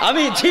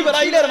 আমি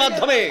জিবরাইলের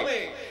মাধ্যমে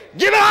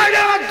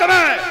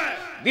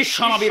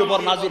বিশ্বনবীর উপর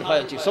নাজিল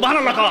হয়েছি।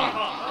 সুবহানাল্লাহ।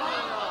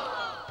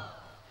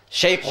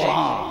 সেই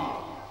কোরআন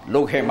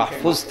লৌহে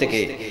মাহফুজ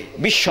থেকে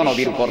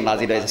বিশ্বনবীর উপর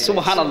নাজিল হয়েছে।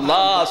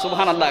 সুবহানাল্লাহ,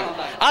 সুবহানাল্লাহ।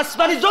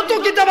 আসমানি যত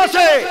কিতাব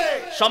আছে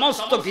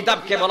সমস্ত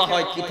কিতাবকে বলা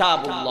হয়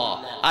কিতাবুল্লাহ,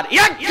 আর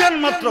একজন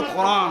মাত্র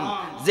কোরআন,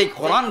 যে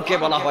কোরআনকে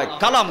বলা হয়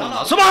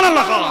কালামুল্লাহ।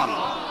 সুবহানাল্লাহ।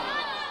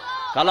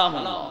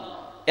 কালামুল্লাহ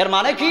এর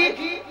মানে কি?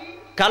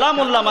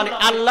 কালামুল্লাহ মানে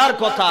আল্লাহর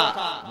কথা।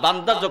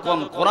 বান্দা যখন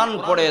কোরআন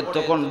পড়ে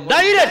তখন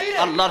ডাইরেক্ট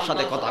আল্লাহর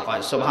সাথে কথা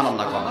কয়।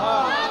 সুবহানাল্লাহ।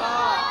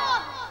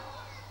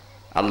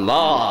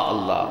 আল্লাহ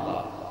আল্লাহ।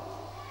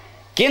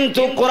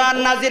 কিন্তু কোরআন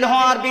নাজিল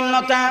হওয়ার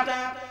ভিন্নতা,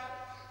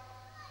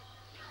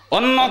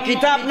 অন্য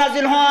কিতাব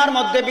নাজিল হওয়ার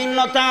মধ্যে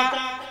ভিন্নতা।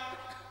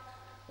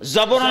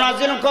 জবর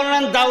নাজিল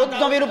করলেন দাউদ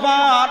নবীর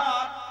উপর,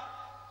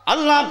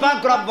 আল্লাহ পাক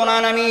রব্বুল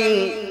আলামিন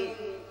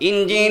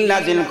ইনজিল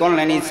নাজিল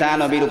করলেন ঈসা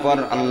নবীর উপর।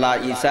 আল্লাহ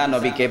ঈসা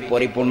নবীকে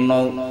পরিপূর্ণ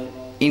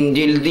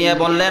ইনজিল দিয়ে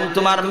বললেন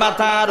তোমার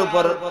মাথার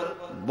উপর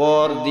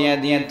বর দিয়ে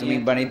দিয়ে তুমি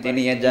বাড়িতে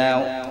নিয়ে যাও।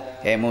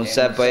 হে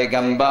মুসা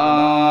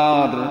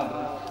পয়গম্বর,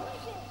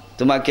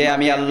 তোমাকে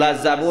আমি আল্লাহ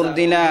জাবুর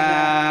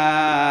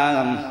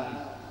দিলাম।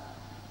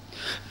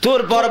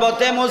 তুর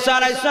পর্বতে মুসা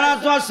আলাইহিস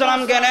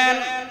সালাম গেলেন।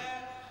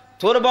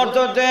 তুর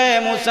পর্বতে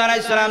মুসা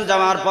আলাইহিস সালাম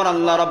যাওয়ার পর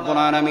আল্লাহ রাব্বুল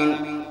আলামিন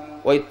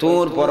ওই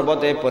তুর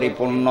পর্বতে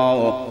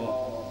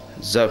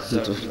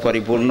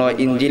পরিপূর্ণ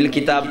ইনজিল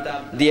কিতাব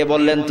দিয়ে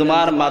বললেন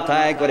তোমার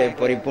মাথায় করে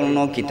পরিপূর্ণ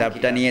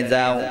কিতাবটা নিয়ে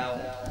যাও।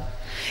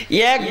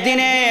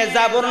 একদিনে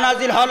জাবুর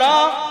নাজিল হলো,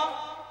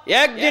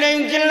 একদিনে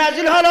ইনজিল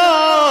নাজিল হলো।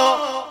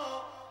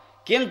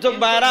 কিন্তু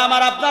বাইরা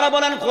আমার, আপনারা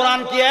বলেন কোরআন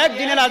কি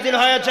একদিনে নাজিল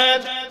হয়েছে?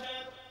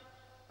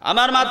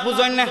 আমার মাত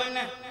বুঝেন না,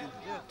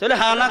 তাহলে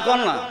হ্যাঁ না কোন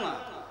না।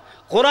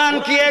 কোরআন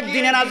কি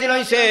একদিনে নাজিল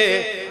হয়েছে?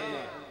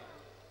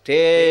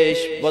 23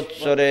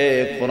 বছরে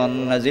কোরআন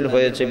নাজিল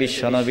হয়েছে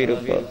বিশ্বনবীর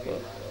উপর।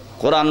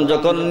 কোরআন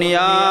যখন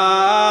নিয়া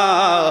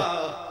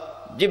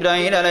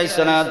জিবরাইল আলাইহিস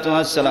সালাতু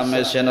ওয়াস সালাম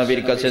এসে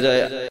নবীর কাছে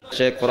যায়,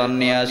 সে কোরআন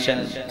নিয়ে আসেন।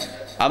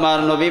 আমার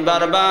নবী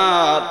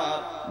বারবার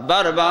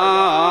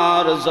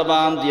বারবার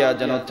জবান দিয়া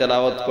যেন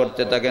তেলাওয়াত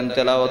করতে থাকেন,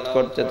 তেলাওয়াত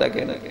করতে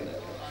থাকেন,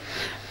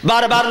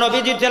 বারবার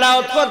নবীজি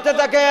তেলাওয়াত করতে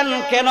থাকেন।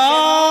 কেন?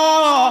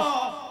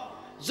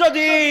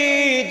 যদি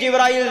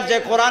জিবরাইল যে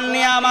কোরআন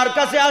নিয়ে আমার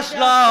কাছে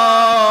আসলো,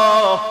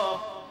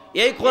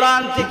 এই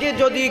কোরআন থেকে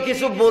যদি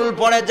কিছু ভুল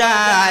পড়ে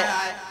যায়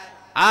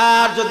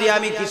আর যদি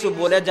আমি কিছু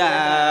বলে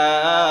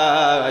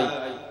যাই,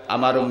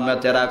 আমার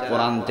উম্মতেরা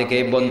কোরআন থেকে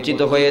বঞ্চিত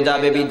হয়ে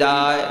যাবে।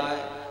 বিদায়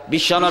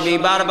বিশ্বনবী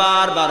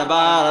বারবার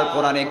বারবার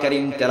কোরআনে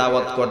কারীম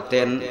তেলাওয়াত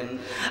করতেন।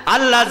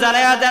 আল্লাহ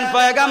জানায়া দেন,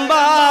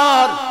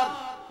 পয়গম্বর,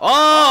 ও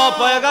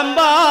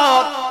পয়গম্বর,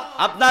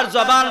 আপনার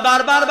জবান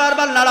বারবার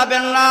বারবার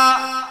নাড়াবেন না।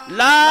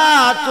 লা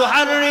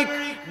তুহাররিক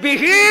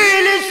বিহি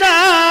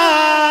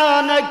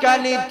লিসানাকা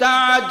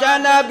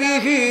লিতাজালা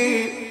বিহি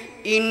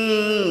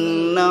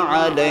ইন্না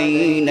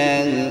আলাইনা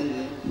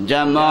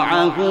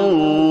জামাআহু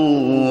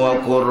ওয়া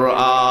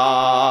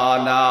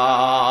কুরআনা।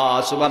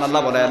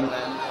 সুবহানাল্লাহ বলেন।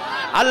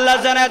 আল্লাহ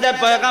জানে যে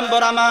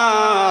পয়গম্বর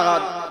আমার,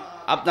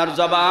 আপনার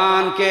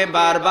জবানকে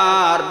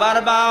বারবার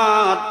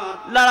বারবার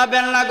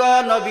লড়াবেন না গো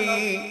নবী।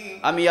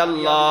 আমি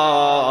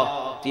আল্লাহ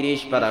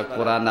 30 পারা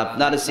কোরআন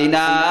আপনার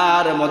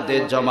সিনার মধ্যে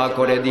জমা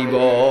করে দিব।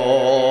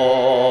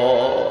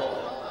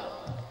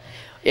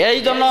 এই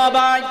জন্য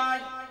ভাই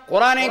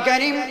কোরআনে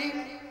কারীম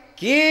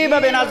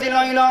কিভাবে নাযিল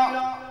হইল?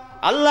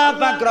 আল্লাহ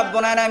পাক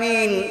রব্বুল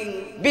আলামিন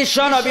বিশ্ব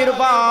নবীর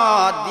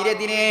উপর ধীরে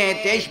ধীরে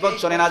 23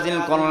 বছরে নাযিল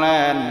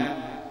করলেন।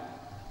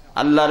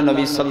 আল্লাহর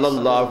নবী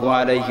সাল্লাল্লাহু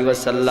আলাইহি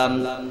ওয়াসাল্লাম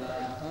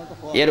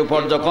এর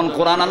উপর যখন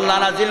কোরআন আল্লাহ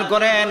নাযিল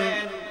করেন,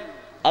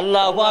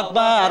 আল্লাহু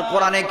আকবার,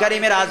 কোরআনে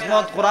কারীমের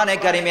আজমত, কোরআনে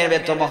কারীমের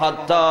এত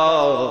মহত্ব।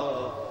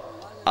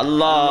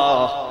 আল্লাহ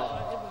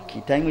কি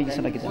টাইম হয়ে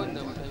গেছে নাকি?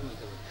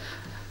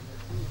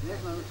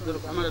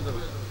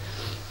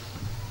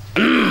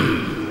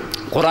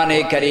 কোরআনে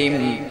কারীম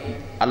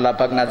আল্লাহ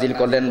পাক নাযিল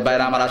করলেন।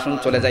 বাইরে আমার আসুন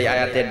চলে যাই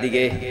আয়াতের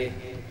দিকে।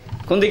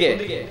 কোন দিকে?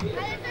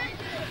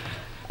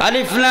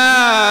 আলিফ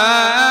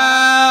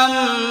লাম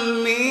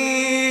মিম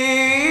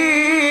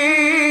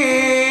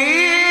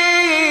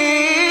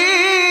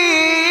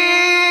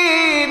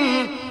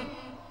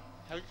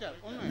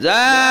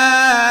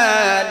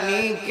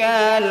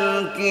যালিকাল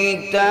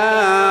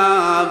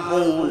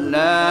কিতাবু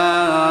লা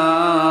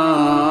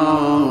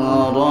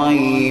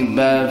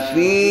রাইবা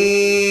ফীহি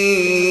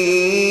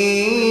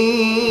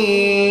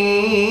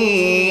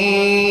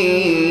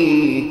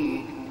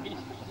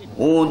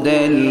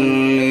হুদাল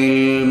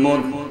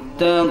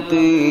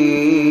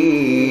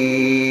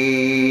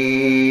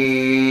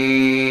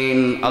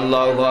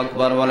আল্লাহু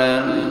আকবার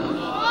বলেন।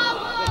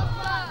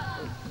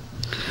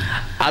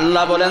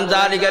 আল্লাহ বলেন,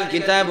 যালিকাল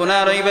কিতাবু লা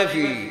রাইবা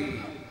ফীহি,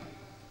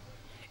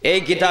 এই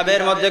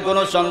কিতাবের মধ্যে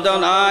কোনো সন্দেহ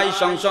নাই,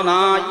 সংশয়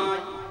নাই।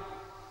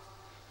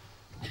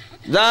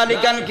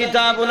 যালিকাল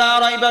কিতাবু লা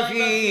রাইবা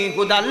ফীহি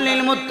হুদাল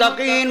লিল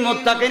মুত্তাকিন,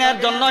 মুত্তাকিনের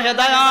জন্য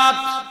হেদায়েত।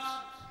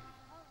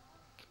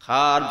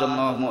 কার জন্য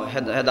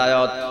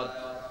হেদায়েত?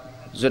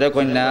 জোরে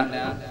কইনা।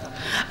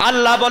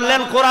 আল্লাহ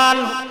বললেন কোরআন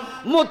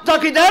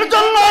মুত্তাকিদের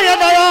জন্য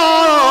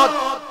হেদায়েত।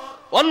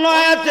 অন্য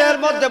আয়াতের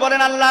মধ্যে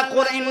বলেন আল্লাহ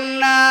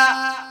ইন্না,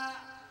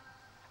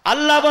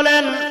 আল্লাহ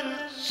বলেন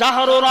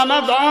শাহরু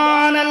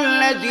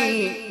রমাদানাল্লাযী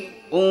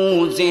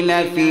উনজিলা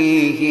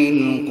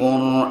ফীহিল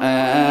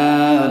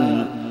কুরআন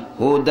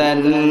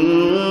হুদাল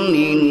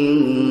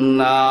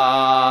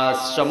লিন্নাস,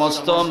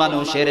 সমস্ত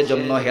মানুষের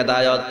জন্য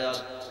হেদায়েত।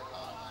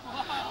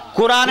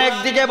 কোরআন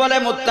একদিকে বলে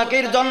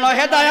মুত্তাকির জন্য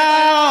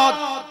হেদায়েত,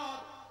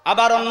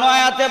 আবার অন্য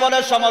আয়াতে বলে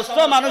সমস্ত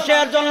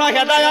মানুষের জন্য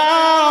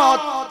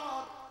হেদায়েত।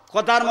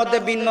 কথার মধ্যে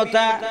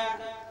ভিন্নতা।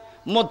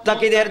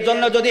 মুত্তাকিদের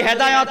জন্য যদি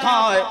হেদায়েত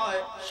হয়,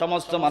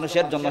 সমস্ত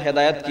মানুষের জন্য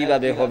হেদায়েত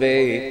কিভাবে হবে?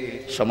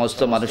 সমস্ত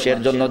মানুষের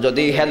জন্য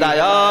যদি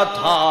হেদায়েত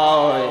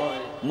হয়,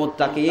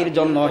 মুত্তাকির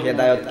জন্য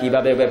হেদায়েত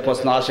কিভাবে হবে?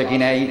 প্রশ্ন আসে কি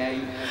নাই?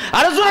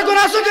 আর জোরে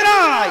করে আসে কি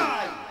নাই?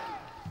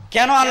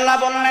 কেন আল্লাহ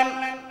বললেন?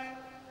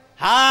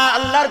 হ্যাঁ,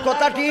 আল্লাহর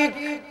কথা ঠিক,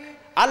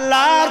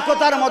 আল্লাহর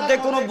কথার মধ্যে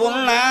কোনো ভুল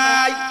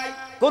নাই,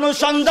 কোনো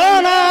সন্দেহ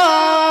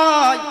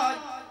নাই।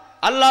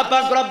 আল্লাহ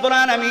পাক রব্বুল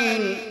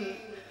আলামিন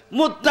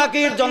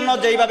মুত্তাকির জন্য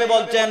যেইভাবে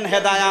বলছেন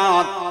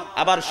হেদায়েত,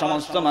 আবার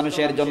সমস্ত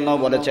মানুষের জন্য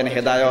বলেছেন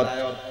হেদায়েত।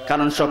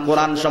 কারণ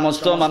কোরআন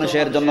সমস্ত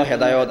মানুষের জন্য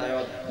হেদায়েত।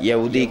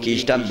 ইহুদি,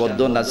 খ্রিস্টান, বৌদ্ধ,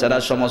 নাসারা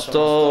সমস্ত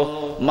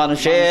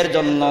মানুষের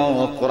জন্য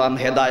কোরআন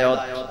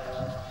হেদায়েত।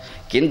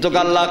 কিন্তু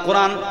আল্লাহ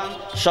কোরআন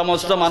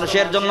সমস্ত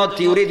মানুষের জন্য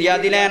থিওরি দিয়া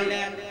দিলেন,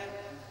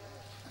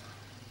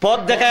 পথ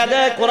দেখায়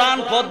দেয়। কোরআন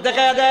পথ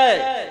দেখায় দেয়,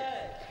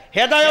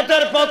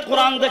 হেদায়েতের পথ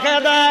কোরআন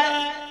দেখায় দেয়।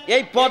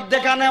 এই পথ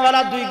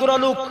দেখানেওয়ালা দুই গুরু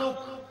লোক।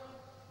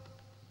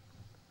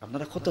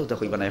 আপনারা কত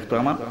কইবা না একটু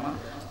আমার,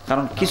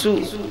 কারণ কিছু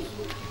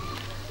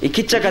এই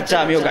কিচ্ছা কাচ্চা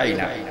আমিও গাই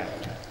না,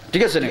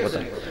 ঠিক আছে না? কথা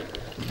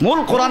মূল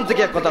কোরআন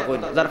থেকে এক কথা কই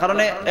না, যার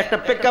কারণে একটা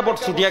প্রেক্ষাপট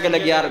ছুটিয়া গেলে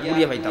গিয়ে আর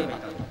গুলিয়ে পাইতাম না।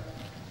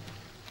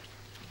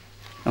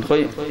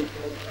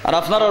 আর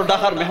আপনারও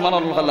ডাকার মেহমান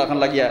এখন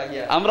লাগিয়া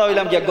আমরা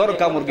হইলাম গিয়া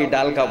গরকা মুরগি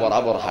ডালকা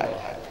বরাবর খায়,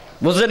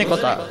 বুঝলেনি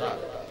কথা?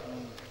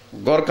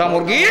 গরকা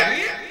মুরগি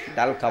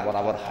ডালকা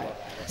বরাবর খায়।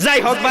 যাই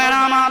হোক ভাইরা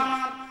আমার,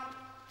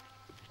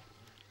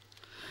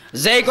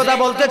 যেই কথা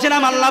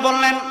বলতেছিলাম, আল্লাহ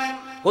বললেন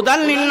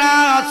হুদাল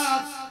লিন্নাস,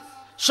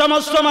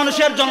 সমস্ত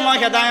মানুষের জন্য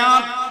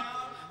হেদায়েত,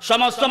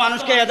 সমস্ত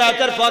মানুষকে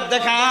হেদায়েতের পথ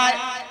দেখায়,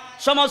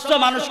 সমস্ত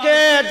মানুষকে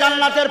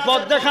জান্নাতের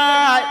পথ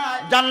দেখায়,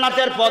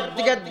 জান্নাতের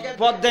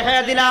পথ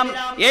দেখাইয়া দিলাম।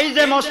 এই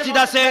যে মসজিদ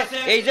আছে,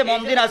 এই যে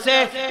মন্দির আছে,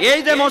 এই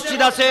যে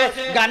মসজিদ আছে,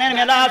 গানের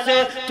মেলা আছে,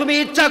 তুমি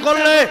ইচ্ছা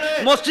করলে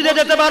মসজিদে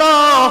যেতে পারো,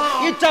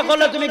 ইচ্ছা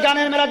করলে তুমি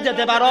গানের মেলা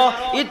যেতে পারো,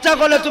 ইচ্ছা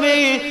করলে তুমি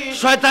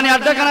শয়তানি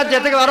আড্ডাখানা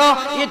যেতে পারো,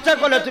 ইচ্ছা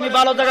করলে তুমি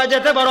ভালো জায়গায়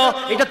যেতে পারো,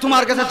 এটা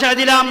তোমার কাছে ছেড়ে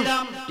দিলাম।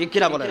 ঠিক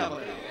কিনা বলেন?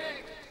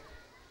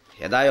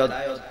 হেদায়েত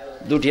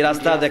দুটি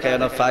রাস্তা দেখায়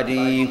না,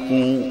 ফারিকু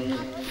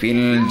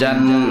ফিল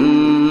জান্নাতি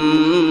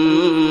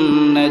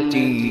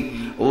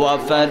ওয়া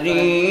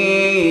ফারিকু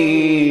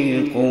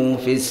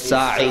ফিস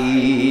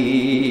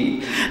সাঈর।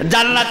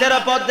 জান্নাতের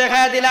পথ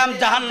দেখায় দিলাম,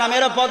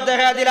 জাহান্নামের পথ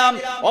দেখায় দিলাম।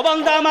 ও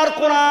বান্দা, আমার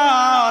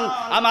কোরআন,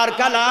 আমার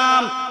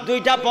কালাম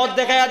দুইটা পথ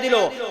দেখাইয়া দিল।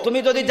 তুমি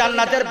যদি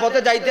জান্নাতের পথে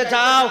যাইতে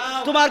চাও,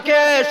 তোমাকে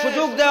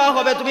সুযোগ দেওয়া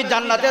হবে, তুমি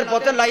জান্নাতের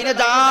পথের লাইনে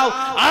যাও।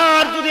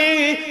 আর যদি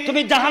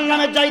তুমি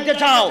জাহান্নামে যাইতে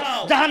চাও,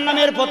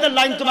 জাহান্নামের পথের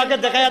লাইন তোমাকে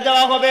দেখাইয়া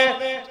দেওয়া হবে।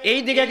 এই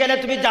দিকে গেলে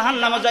তুমি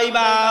জাহান্নামে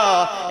যাইবা।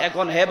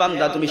 এখন হে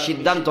বান্দা, তুমি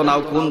সিদ্ধান্ত নাও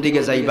কোন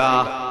দিকে যাইবা।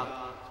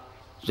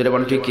 যেটা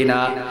বলেন ঠিক কিনা?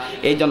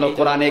 এই জন্য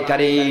কোরআনে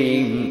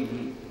কারীম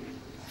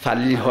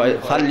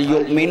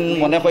ফালইউমিন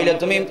মনে কইলে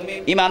তুমি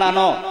ঈমান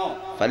আনো,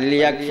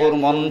 ফালইয়াকফুর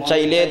মন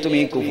চাইলে তুমি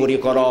কুফরি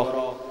করো।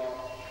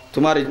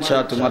 তোমার ইচ্ছা,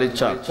 তোমার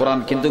ইচ্ছা। কোরআন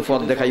কিন্তু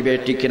পথ দেখাইবে।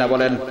 ঠিক কিনা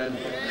বলেন?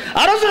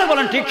 আরো জোরে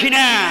বলেন ঠিক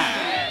কিনা?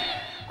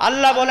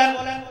 আল্লাহ বলেন,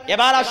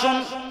 এবার আসুন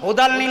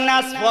হুদাল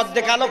লিন্নাস, পথ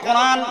দেখালো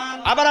কোরআন।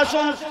 আবার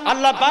আসুন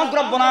আল্লাহ পাক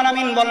রব্বুল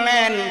আলামিন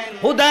বললেন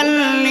হুদাল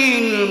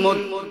লিল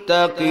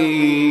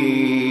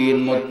মুত্তাকিন,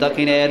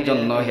 মুত্তাকিনের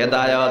জন্য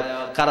হেদায়েত।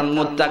 কারণ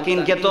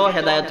মুত্তাকিনকে তো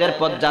হেদায়েতের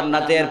পথ,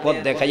 জান্নাতের পথ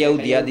দেখাইয়াও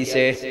দিয়া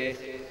দিছে।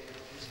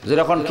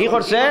 যখন কি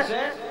করছে,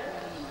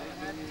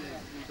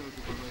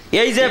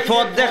 এই যে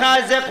পথ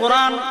দেখায় যে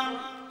কোরআন,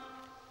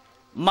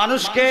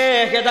 মানুষকে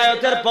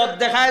হেদায়েতের পথ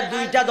দেখায়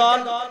দুইটা দল।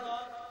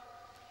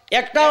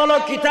 একটা হলো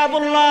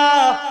কিতাবুল্লাহ,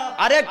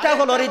 আর একটা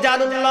হলো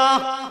রিজালুল্লাহ।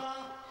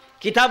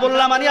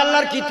 কিতাবুল্লাহ মানে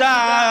আল্লাহর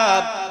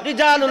কিতাব,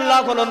 রিজালুল্লাহ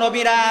হলো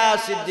নবীরা,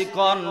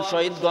 সিদ্দিকগণ,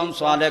 শহীদগণ,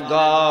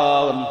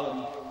 সালেহগণ।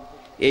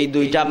 এই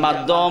দুইটা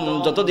মাধ্যম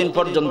যতদিন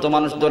পর্যন্ত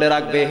মানুষ ধরে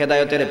রাখবে,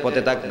 হেদায়েতের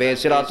পথে থাকবে,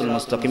 সিরাতুল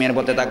মুস্তাকিমের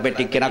পথে থাকবে।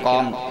 ঠিক কিনা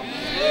কম?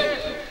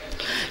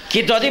 কি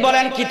যদি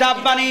বলেন কিতাব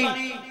বাণী,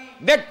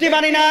 ব্যক্তি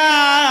বাণী না,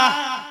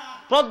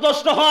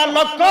 পথভ্রষ্ট হওয়ার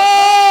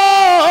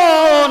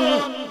লক্ষণ।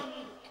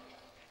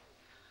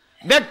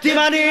 ব্যক্তি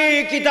বাণী,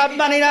 কিতাব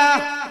বাণী না,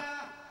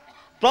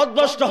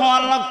 পথভ্রষ্ট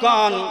হওয়ার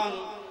লক্ষণ।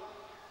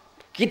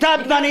 কিতাব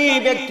বাণী,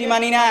 ব্যক্তি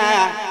বাণী না,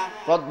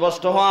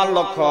 পথভ্রষ্ট হওয়ার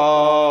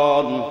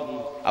লক্ষণ।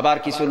 আবার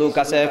কিছু লোক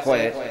আছে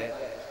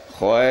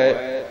কয়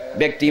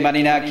ব্যক্তি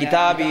মানি না,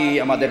 কিতাবই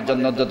আমাদের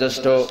জন্য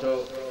যথেষ্ট।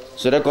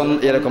 সেরকম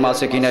এরকম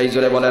আছে কিনা? এই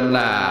জোরে বলেন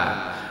না,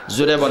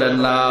 জোরে বলেন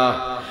না।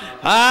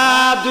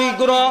 দুই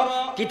গুরু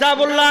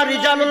কিতাবুল্লাহ,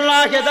 রিজালুল্লাহ,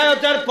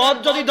 হেদায়েতের পথ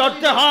যদি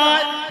ধরতে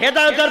হয়,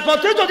 হেদায়েতের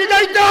পথে যদি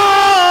যাইতে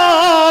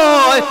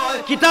হয়,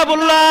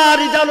 কিতাবুল্লাহ,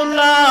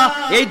 রিজালুল্লাহ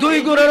এই দুই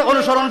গুরুর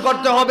অনুসরণ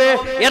করতে হবে।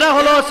 এরা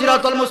হলো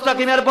সিরাতুল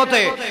মুস্তাকিমের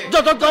পথে।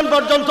 যতক্ষণ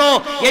পর্যন্ত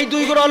এই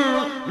দুই গুরুর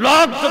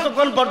লোক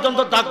যতক্ষণ পর্যন্ত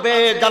থাকবে,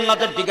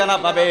 জান্নাতের ঠিকানা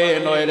পাবে,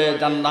 নইলে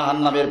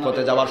জাহান্নামের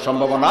পথে যাওয়ার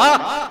সম্ভাবনা।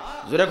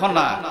 জোরে কোন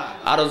না,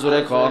 আরো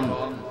জোরে কোন।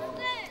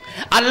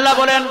 আল্লাহ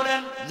বলেন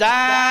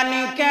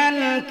যালিকাল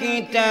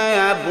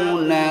কিতাবু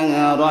লা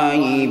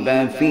রাইবা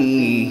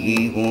ফীহি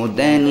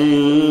হুদান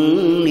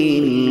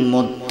লিল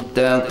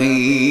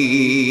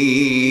মুত্তাকিন।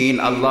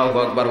 আল্লাহু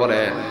আকবার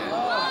বলেন।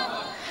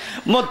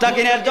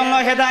 মুত্তাকিনের জন্য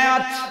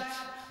হেদায়েত।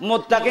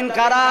 মুত্তাকিন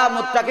কারা?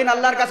 মুত্তাকিন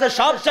আল্লাহর কাছে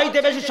সবচাইতে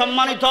বেশি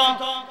সম্মানিত।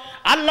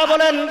 আল্লাহ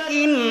বলেন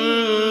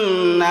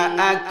ইন্না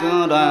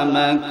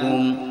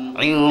আকরামাকুম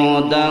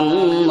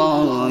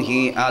ইনদাল্লাহি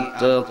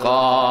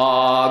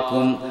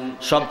আতকাকুম।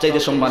 সবচাইতে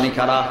সম্মানী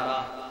কারা?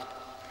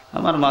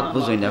 আমার মাত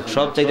বুঝুই না।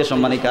 সবচাইতে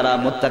সম্মানী কারা?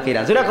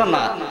 মুত্তাকিরা। যেরকম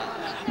না,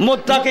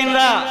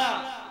 মুত্তাকিনরা।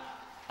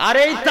 আর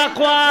এই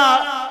তাকওয়া,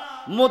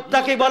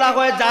 মুত্তাকি বলা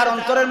হয় যার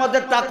অন্তরের মধ্যে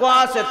তাকওয়া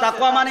আছে।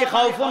 তাকওয়া মানে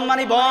খাউফুন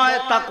মানে ভয়,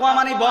 তাকওয়া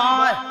মানে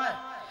ভয়।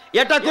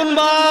 এটা কোন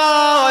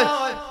ভয়?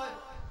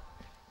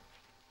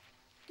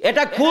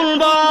 এটা কোন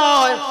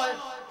ভয়?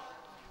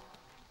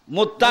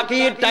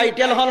 মুত্তাকির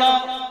টাইটেল হলো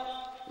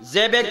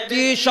যে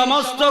ব্যক্তি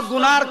সমস্ত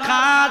গুনার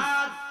খাত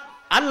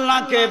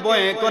আল্লাহকে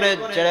ভয় করে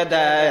ছেড়ে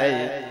দেয়,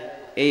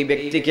 এই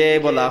ব্যক্তিকে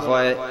বলা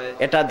হয়,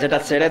 এটা যেটা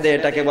ছেড়ে দেয়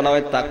এটাকে বলা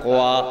হয়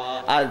তাকওয়া।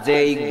 আর যে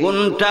এই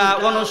গুণটা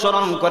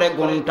অনুসরণ করে,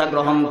 গুণটা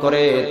গ্রহণ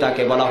করে,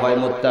 তাকে বলা হয়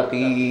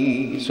মুত্তাকি।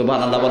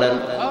 সুবহানাল্লাহ বলেন।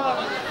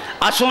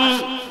 আসুন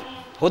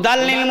হুদাল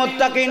লিল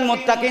মুত্তাকিন।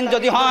 মুত্তাকিন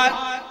যদি হয়,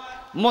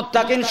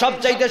 মুত্তাকিন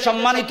সবচাইতে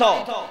সম্মানিত।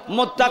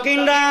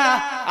 মুত্তাকিনরা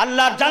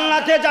আল্লাহর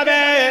জান্নাতে যাবে।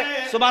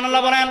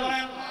 সুবহানাল্লাহ বলেন।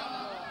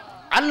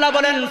 আল্লাহ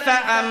বলেন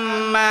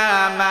ফাআম্মা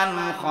মান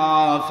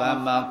খাফা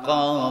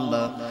মাকাম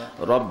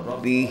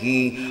রাব্বিহি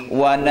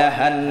ওয়া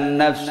নাহান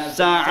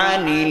নাফসা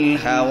আনিল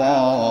হাওয়া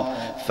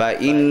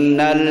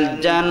ফাইন্নাল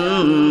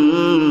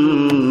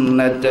জান্নাতা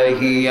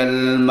হিয়াল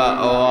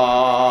মাওয়া।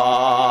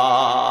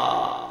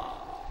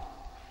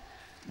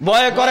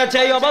 ভয় করেছে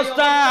এই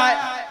অবস্থায়,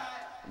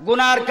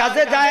 গুনার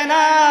কাছে যায়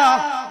না,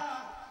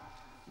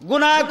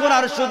 গুনাহ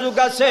করার সুযোগ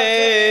আছে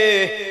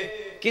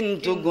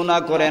কিন্তু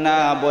গুনাহ করে না,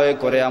 ভয়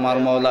করে আমার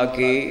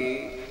মওলাকে।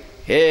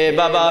 হে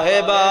বাবা, হে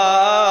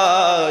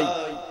ভাই,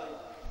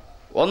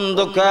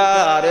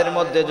 অন্ধকারের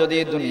মধ্যে যদি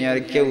দুনিয়ার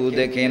কেউ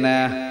দেখে না,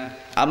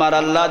 আমার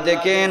আল্লাহ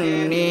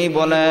দেখেননি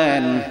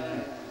বলেন,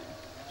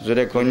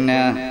 জোরে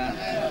কন্যা।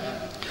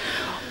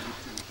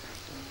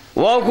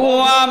 ওয়া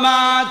হুয়া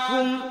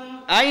মাকুম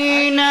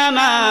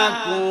আইনামা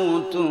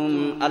কুনতুম,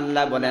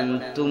 আল্লাহ বলেন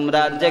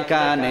তোমরা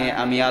যেখানে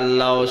আমি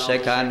আল্লাহ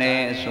সেখানে।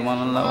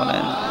 সুবহানাল্লাহ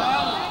বলেন।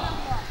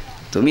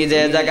 তুমি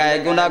যে জায়গায়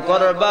গুনাহ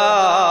করবা,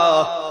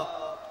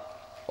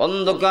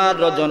 অন্ধকার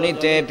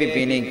রজনীতে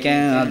পিপিলিকা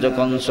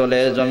যখন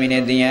চলে জমিনে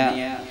দিয়া,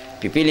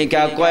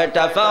 পিপিলিকা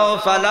কয়টা পাও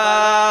ফালায়,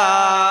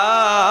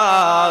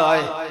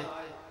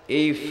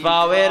 এই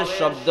পাওয়ের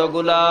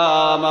শব্দগুলা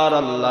আমার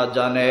আল্লাহ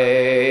জানে।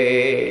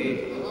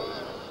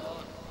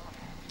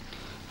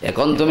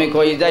 এখন তুমি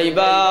কই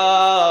যাইবা?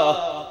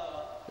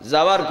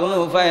 যাওয়ার কোনো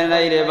উপায়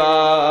নাই রে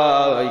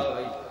ভাই।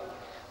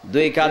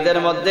 দুই কাঁধের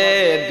মধ্যে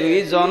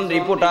দুইজন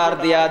রিপোর্টার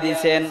দিয়া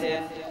দিছেন,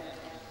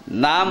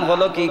 নাম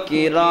হলো কি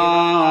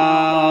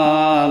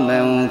কিরামান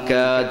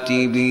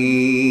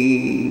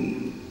কাতিবিন।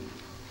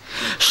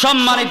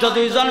 সম্মানিত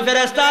দুইজন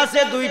ফেরেশতা আছে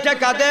দুইটা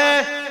কাঁধে।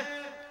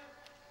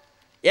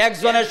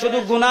 একজনের শুধু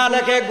গুনাহ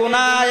লেখে,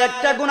 গুনাহ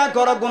একটা গুনাহ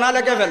করো গুনাহ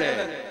লেখে ফেলে।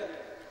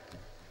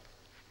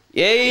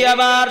 এই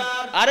আবার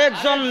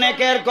আরেকজন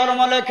নেকের কর্ম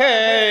লেখে।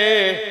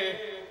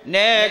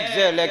 নেক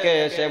যে লেখে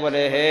সে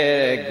বলে, হে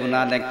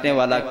গুনাহ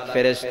লেখনেওয়ালা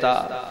ফেরেশতা,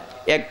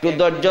 একটু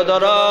ধৈর্য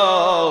ধরো,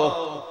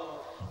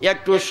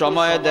 একটু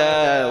সময়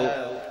দাও,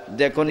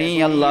 দেখুনি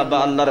আল্লাহ বা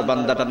আল্লাহর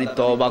বান্দাটা নি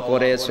তওবা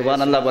করে।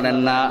 সুবহানাল্লাহ বলেন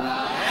না।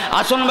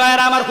 আসুন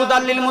ভাইরা আমার,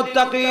 খুদাল্লিল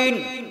মুত্তাকিন,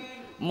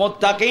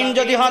 মুত্তাকিন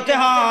যদি হতে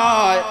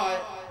হয়,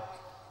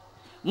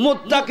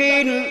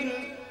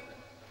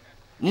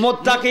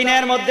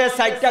 মুত্তাকিনের মধ্যে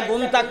 4টা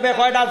গুণ থাকবে।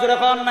 কয়টা? জোরে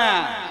কোন না।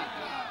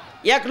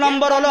 এক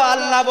নম্বর হলো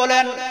আল্লাহ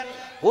বলেন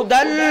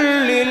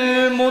হুদাল্লিল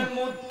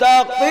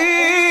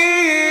মুত্তাকিন,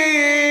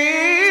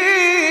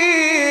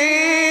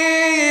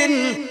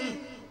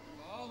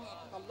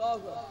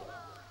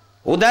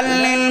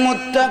 হুদাল্লিল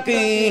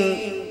মুত্তাকিন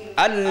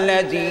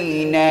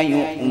আল্লাযীনা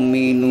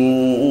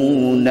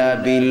ইউমিনুনা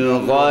বিল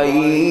গায়ব।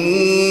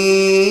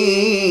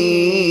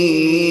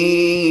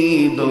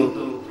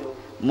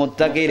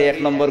 মুত্তাকির 1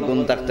 নম্বর গুণ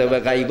থাকতে হবে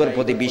গায়বের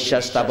প্রতি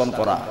বিশ্বাস স্থাপন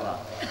করা।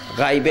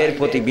 গায়বের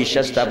প্রতি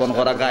বিশ্বাস স্থাপন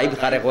করা। গায়ব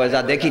কারে কয়?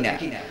 যা দেখি না।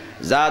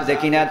 যা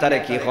দেখি না তারে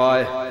কি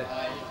হয়?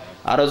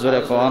 আরো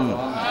জোরে কোন।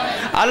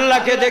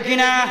 আল্লাহকে দেখি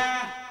না।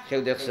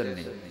 কেউ দেখছেন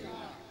নি?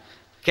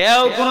 কেউ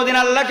কোনদিন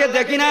আল্লাহকে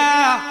দেখি না।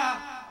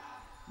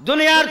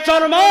 দুনিয়ার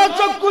চর্ম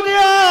চক্ষু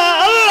দিয়া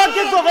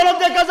আল্লাহকে কখনো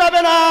দেখা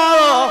যাবে না।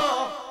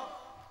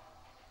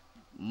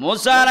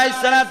 মুসা আলাইহিস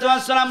সালাতু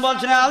ওয়াস সালাম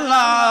বলছেন,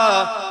 আল্লাহ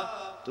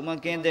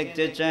তোমাকে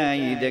দেখতে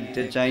চাই,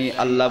 দেখতে চাই।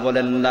 আল্লাহ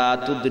বলেন লা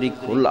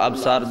তুদরিকুল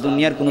আবসার,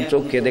 দুনিয়ার কোন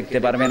চোখকে দেখতে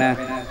পারবে না।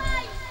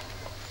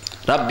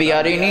 রাব্বি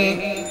আরিনি,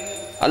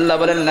 আল্লাহ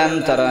বলেন লান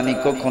তারানি,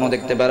 কখনো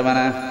দেখতে পারবে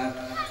না।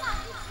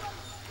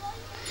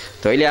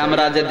 তাইলে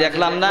আমরা যে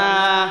দেখলাম না,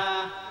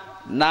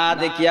 না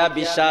দেখিয়া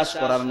বিশ্বাস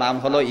করার নাম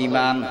হলো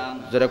ঈমান।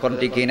 জোরে কোন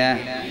ঠিক কিনা?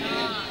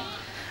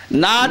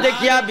 না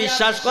দেখিয়া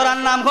বিশ্বাস করার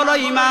নাম হলো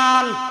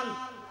ঈমান।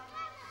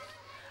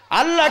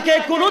 আল্লাহকে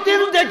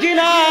কোনদিন দেখি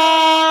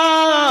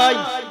নাই,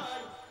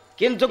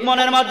 কিন্তু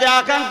মনের মধ্যে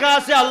আকাঙ্ক্ষা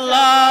আছে,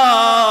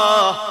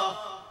 আল্লাহ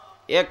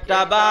একটা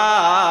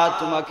বার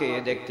তোমাকে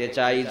দেখতে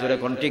চাই। জোরে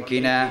কোন ঠিক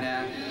কিনা?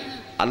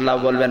 আল্লাহ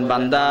বলবেন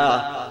বান্দা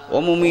ও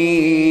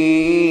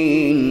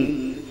মুমিন,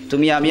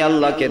 তুমি আমি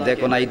আল্লাহকে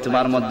দেখো নাই,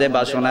 তোমার মধ্যে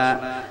বাসনা।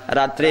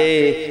 রাত্রে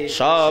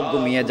সব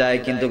ঘুমিয়ে যায়,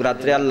 কিন্তু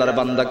রাত্রে আল্লাহর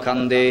বান্দা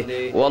কান্দে,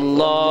 ও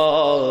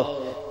আল্লাহ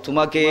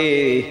তোমাকে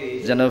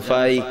যেন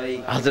পাই।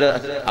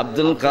 হযরত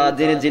আব্দুল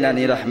কাদের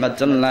জিলানী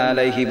রাহমাতুল্লাহ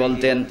আলাইহি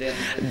বলতেন,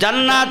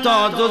 জান্নাত ও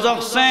দোজখ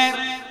সে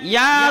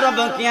ইয়া রব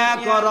কিয়া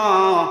করো,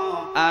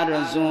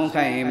 আরজু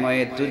है मैं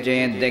तुझे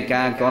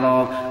দেখা করো।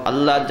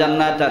 আল্লাহ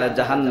জান্নাত আর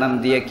জাহান্নাম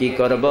দিয়ে কি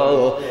করব?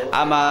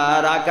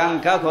 আমার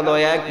আকাঙ্ক্ষা হলো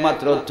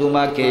একমাত্র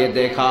তোমাকে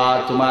দেখা,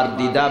 তোমার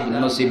দিদার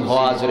নসিব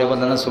হওয়া। জোরে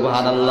বলেন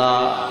সুবহানাল্লাহ।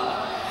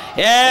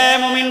 এ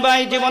মুমিন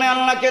ভাই, জীবনে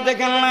আল্লাহকে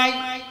দেখেন নাই,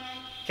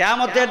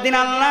 কিয়ামতের দিন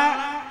আল্লাহ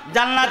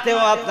জান্নাতেও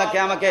আপনাকে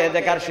আমাকে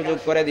দেখার সুযোগ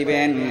করে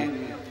দিবেন।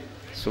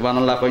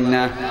 সুবহানাল্লাহ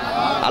কইনা?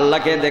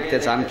 আল্লাহকে দেখতে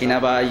চান কিনা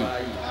ভাই?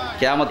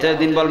 কিয়ামতের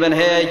দিন বলবেন,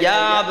 হে ইয়া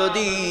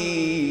আবদি,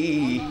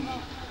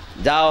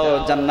 যাও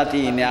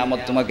জান্নাতি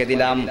নিয়ামত তোমাকে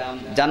দিলাম,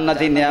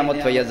 জান্নাতি নিয়ামত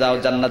হইয়া যাও,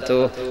 জান্নাত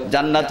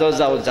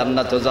যাও,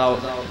 জান্নাত যাও।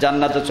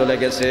 জান্নাত চলে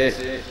গেছে।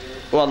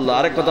 ও আল্লাহ,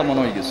 আরেক কথা মনে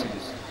হয়ে গেছে।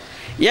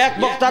 এক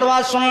বক্তার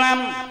ওয়াজ শুনলাম,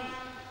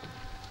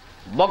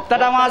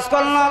 বক্তাটা ওয়াজ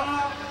করল,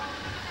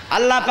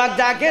 আল্লাহ পাক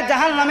যাকে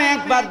জাহান্নামে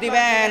একবার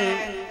দিবেন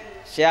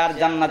সে আর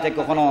জান্নাতে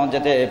কখনো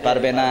যেতে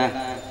পারবে না।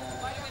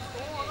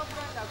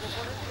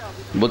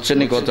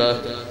 বুঝছেন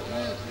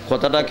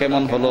কথাটা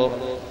কেমন হলো?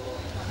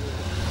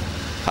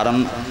 কারণ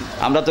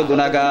আমরা তো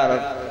গুনাহগার,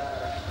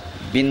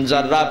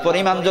 বিনজাররা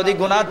পরিমাণ যদি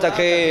গুনাহ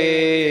থাকে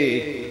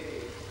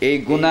এই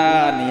গুনাহ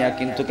নিয়ে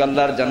কিন্তু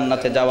আল্লাহর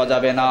জান্নাতে যাওয়া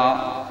যাবে না।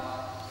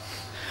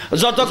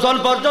 যতক্ষণ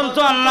পর্যন্ত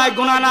আল্লাহ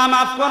গুনাহ না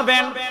মাফ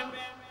করবেন,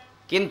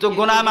 কিন্তু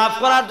গুনাহ মাফ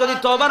করার যদি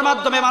তওবার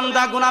মাধ্যমে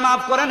বান্দা গুনাহ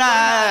মাফ করে না,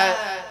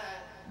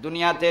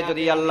 দুনিয়াতে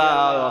যদি আল্লাহ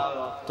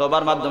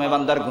তওবার মাধ্যমে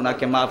বান্দার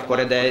গুনাহকে মাফ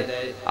করে দেয়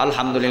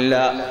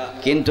আলহামদুলিল্লাহ।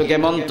 কিন্তু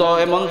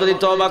এমন যদি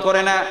তওবা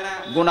করে না,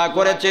 গুনাহ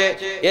করেছে,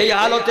 এই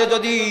হালতে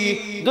যদি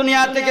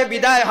দুনিয়া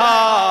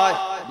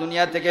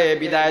থেকে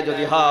বিদায়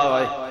যদি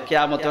হয়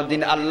কিয়ামতের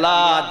দিন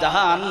আল্লাহ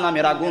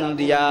জাহান্নামের আগুন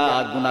দিয়া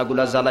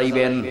গুনাহগুলা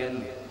জ্বালাইবেন,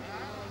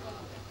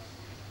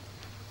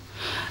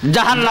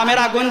 জাহান্নামের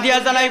আগুন দিয়া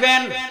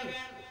জ্বালাইবেন।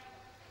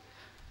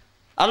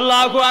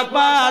 আল্লাহু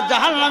আকবার।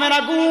 জাহান্নামের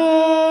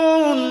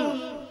আগুন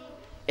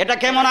এটা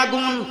কেমন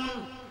আগুন?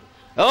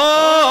 ও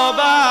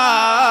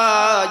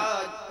ভাই,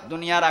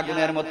 দুনিয়ার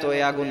আগুনের মতো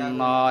এই আগুন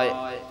নয়।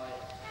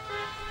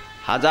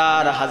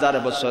 হাজার হাজার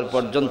বছর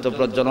পর্যন্ত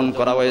প্রজ্বলন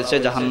করা হয়েছে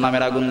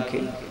জাহান্নামের আগুনকে।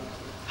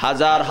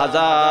 হাজার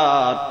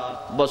হাজার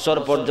বছর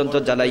পর্যন্ত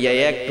জ্বালাইয়া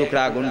এক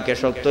টুকরা আগুনকে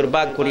 70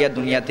 ভাগ করিয়া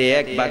দুনিয়াতে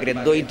এক ভাগের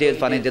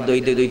পানিতে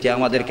দইতে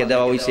আমাদেরকে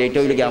দেওয়া হয়েছে।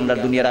 এটাই হলো আমরা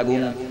দুনিয়ার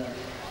আগুন।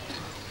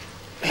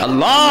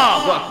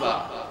 আল্লাহু আকবার।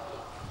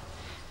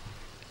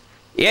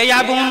 এই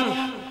আগুন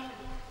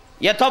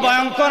এত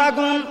ভয়ঙ্কর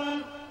আগুন,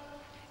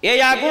 এই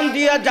আগুন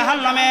দিয়ে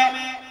জাহান্নামে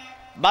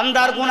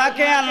বান্দার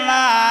গুনাহকে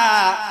আল্লাহ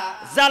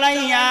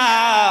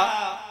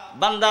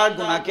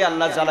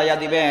জ্বালাইয়া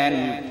দিবেন।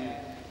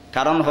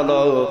 কারণ হলো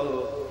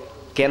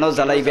কেন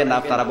জ্বালাইবেন?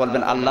 আপনারা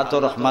বলবেন আল্লাহ তো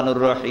রহমানুর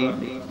রহিম,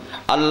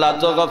 আল্লাহ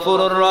তো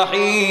গফুরুর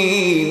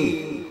রহিম,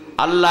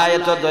 আল্লাহ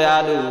এত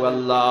দয়ালু।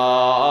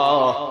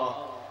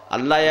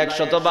 আল্লাহ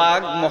 100 ভাগ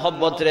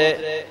মহব্বত রে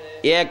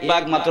 1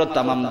 ভাগ মাত্র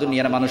তামাম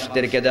দুনিয়ার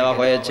মানুষদেরকে দেওয়া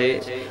হয়েছে।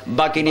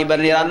 বাকি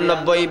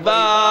 99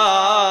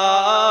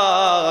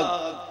 ভাগ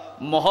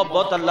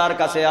মহব্বত আল্লাহর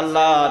কাছে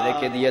আল্লাহ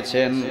রেখে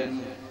দিয়েছেন।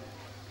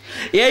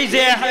 এই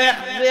যে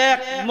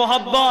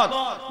মহব্বত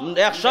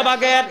 100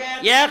 ভাগের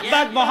 1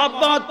 ভাগ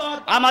মহব্বত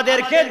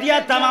আমাদেরকে দিয়া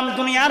তামাম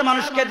দুনিয়ার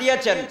মানুষকে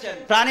দিয়েছেন,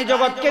 প্রাণী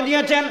জগৎকে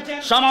দিয়েছেন,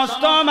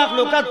 সমস্ত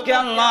মাখলুকাতকে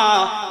আল্লাহ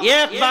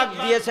 1 ভাগ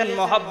দিয়েছেন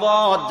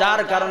মহব্বত।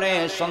 যার কারণে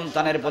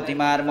সন্তানের প্রতি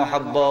মায়ের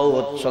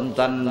মহব্বত,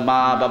 সন্তান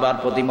মা বাবার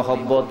প্রতি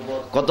মহব্বত,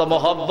 কত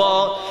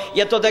মহব্বত।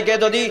 এত থেকে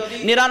যদি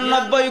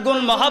 99 গুণ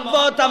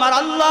মহব্বত আমার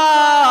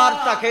আল্লাহর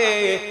থাকে,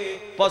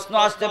 প্রশ্ন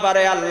আসতে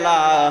পারে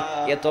আল্লাহ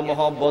এত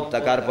মহব্বত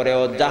থাকার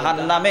পরেও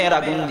জাহান্নামের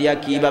আগুন দিয়া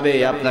কিভাবে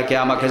আপনাকে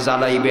আমাকে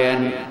জ্বালাইবেন?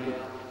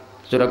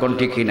 যেরকম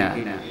ঠিক কিনা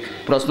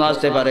প্রশ্ন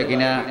আসতে পারে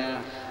কিনা?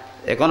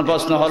 এখন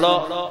প্রশ্ন হলো,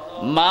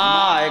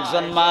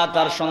 একজন মা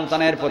তার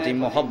সন্তানের প্রতি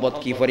মহব্বত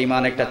কি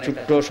পরিমাণ? একটা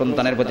ছোট্ট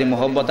সন্তানের প্রতি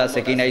মহব্বত আছে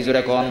কিনা? এই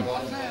যেরকম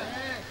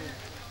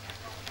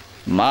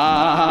মা,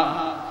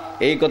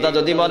 এই কথা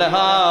যদি মনে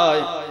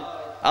হয়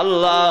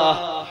আল্লাহ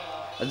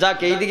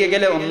যাকে এইদিকে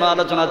গেলে অন্য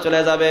আলোচনা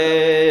চলে যাবে।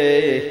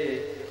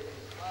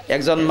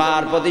 একজন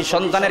মার প্রতি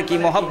সন্তানের কি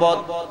মহব্বত!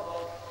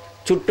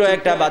 ছোট্ট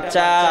একটা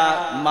বাচ্চা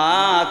মা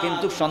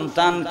কিন্তু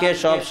সন্তানকে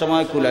সব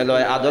সময় কুলে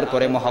লয়, আদর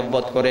করে,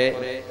 মহব্বত করে।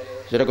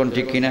 যেরকম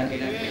ঠিক কিনা?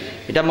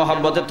 এটা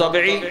মহব্বতের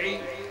তবেই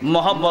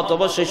মহব্বত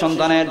অবশ্যই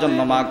সন্তানের জন্য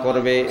মা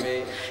করবে।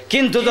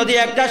 কিন্তু যদি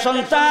একটা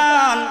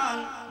সন্তান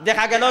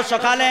দেখা গেল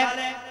সকালে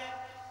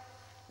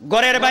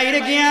ঘরের বাইরে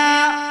গিয়া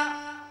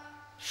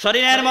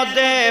শরীরের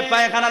মধ্যে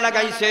পায়খানা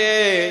লাগাইছে,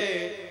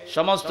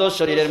 সমস্ত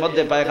শরীরের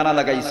মধ্যে পায়খানা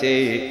লাগাইছে,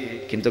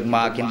 কিন্তু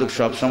মা কিন্তু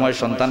সব সময়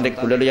সন্তানকে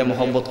কুলে লইয়া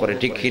মহব্বত করে,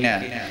 ঠিক কিনা?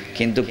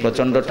 কিন্তু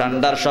প্রচন্ড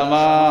ঠান্ডার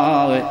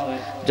সময়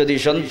যদি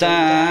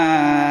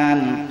সন্তান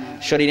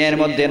শরীরের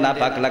মধ্যে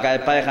নাপাক লাগায়,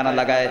 পায়খানা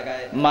লাগায়,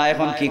 মা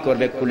এখন কি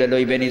করবে? কুলে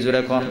লইবে নিজুর।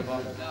 এখন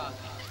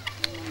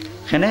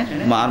হ্যাঁ,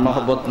 মার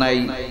মহব্বত নাই?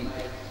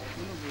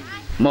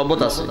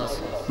 মহব্বত আছে,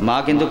 মা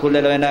কিন্তু কুলে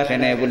লয় না।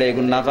 এখানে বলে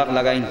এগুলো নাপাক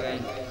লাগাই,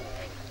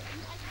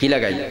 কি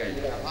লাগাই?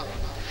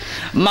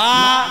 মা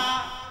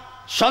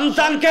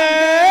সন্তানকে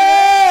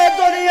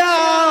ধরিয়া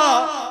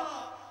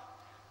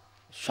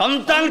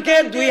সন্তানকে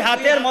 2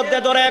 হাতের মধ্যে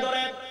ধরে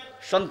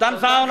সন্তান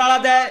পাও নাড়া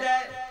দেয়,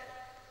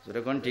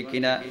 যেরকম ঠিক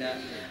কিনা?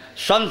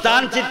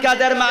 সন্তান চিৎকার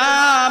দেয় মা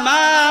মা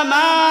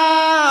মা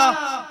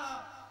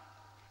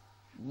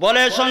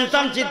বলে,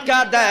 সন্তান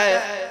চিৎকার দেয়,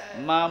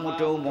 মা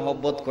মোটেও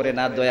মহব্বত করে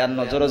না, দয়ার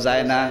নজরও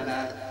যায় না।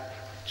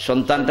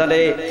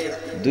 সন্তানটারে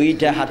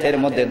 2টা হাতের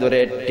মধ্যে ধরে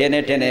টেনে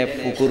টেনে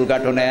পুকুর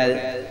গাঁটো নেয়,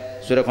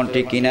 সেরকম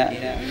ঠিক কিনা?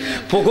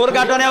 পুকুর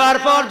গাঁটো নেওয়ার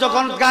পর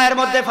যখন গায়ের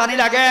মধ্যে পানি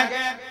লাগে,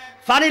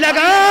 পানি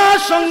লাগার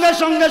সঙ্গে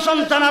সঙ্গে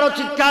সন্তান আরো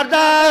চিৎকার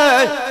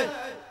দেয়,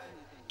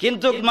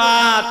 কিন্তু মা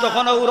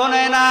তখনও উড়ো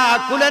নেয় না,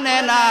 কুলে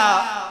নেয় না,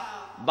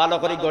 ভালো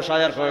করে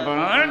গোসায়ার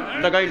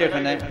লাগাই লেখে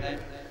নেয়,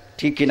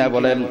 ঠিক কিনা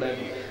বলেন?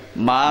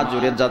 মা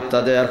জুড়ে যাত্রা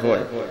দেয়ার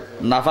হয়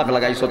নাফাক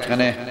লাগাইছত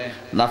খানে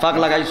নাফাক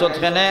লাগাইছত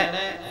খানে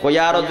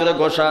কইয়া আরো জুড়ে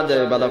গোসা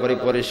দেয় ভালো করে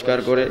পরিষ্কার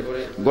করে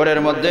ঘরের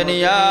মধ্যে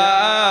নিয়া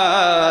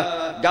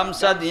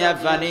গামছা দিয়া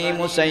পানি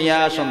মুছাইয়া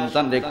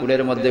সন্তান রে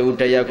কুলের মধ্যে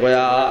উঠাইয়া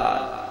কয়া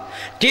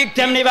ঠিক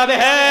তেমনি ভাবে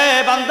হে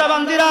বান্দা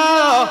বান্দিরা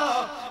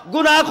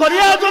গুনাহ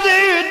করিয়া যদি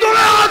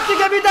দুনিয়া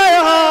থেকে বিদায়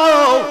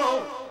হও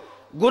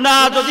গুনাহ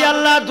যদি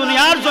আল্লাহ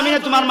দুনিয়ার জমিনে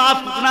তোমার মাফ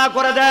না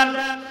করে দেন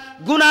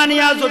গুনাহ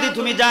নিয়া যদি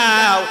তুমি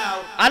যাও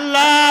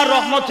আল্লাহ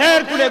রহমতের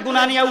কুলে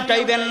গুনাহ নিয়া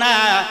উঠাইবেন না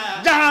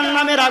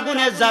জাহান্নামের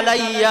আগুনে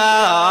জ্বালাইয়া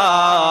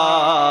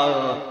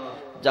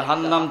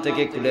জাহান্নাম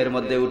থেকে কুলের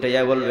মধ্যে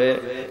উঠাইয়া বলবে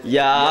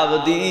ইয়া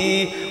আবদি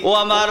ও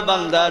আমার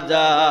বান্দা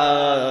যা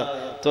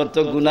তোর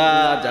তো গুনাহ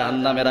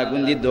জাহান্নামের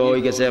আগুন দিয়ে দই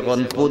গেছে এখন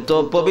পুত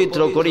পবিত্র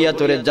করিয়া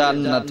তোরে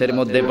জান্নাতের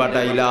মধ্যে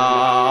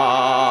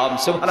পাঠাইলাম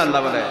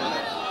সুবহানাল্লাহ বলে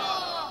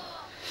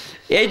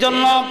এই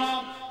জন্য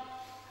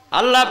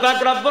আল্লাহ পাক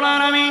রব্বুল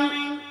আলামিন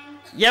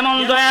যেমন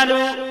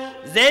দয়ালু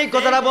যেই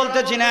কথাটা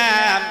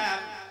বলতেছিলাম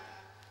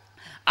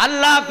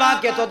আল্লাহ পাক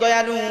এত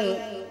দয়ালু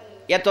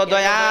এত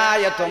দয়া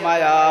এত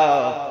মায়া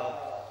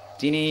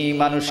তিনি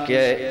মানুষকে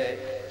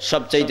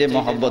সবচাইতে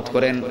মহব্বত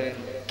করেন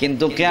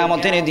কিন্তু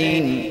কিয়ামতের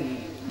দিন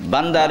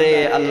বান্দারে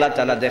আল্লাহ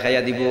তাআলা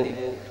দেখাইয়া দিব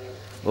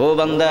ও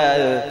বান্দা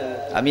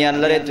আমি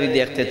আল্লাহরে তুই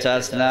দেখতে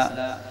চাস না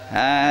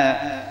হ্যাঁ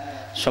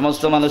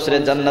সমস্ত মানুষের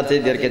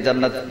জান্নাতীদেরকে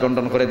জান্নাত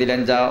বন্টন করে দিলেন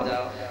যাও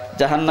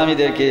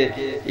জাহান্নামীদেরকে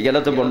এগুলো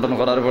তো বন্টন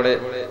করার পরে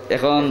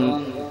এখন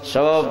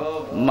সব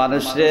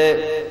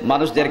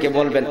মানুষদেরকে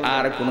বলবেন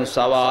আর কোনো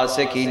চাওয়া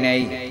আছে কি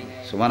নেই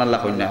সুবহানাল্লাহ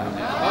কই না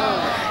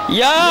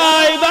ইয়া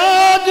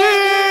ইবাদি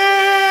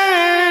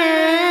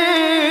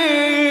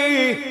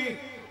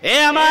এ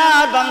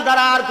আমার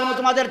বান্দারা আর কোনো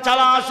তোমাদের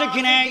চাওয়া আছে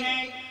কি নেই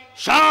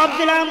সব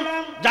দিলাম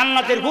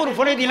জান্নাতের হুর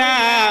ফলে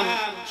দিলাম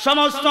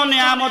সমস্ত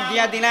নিয়ামত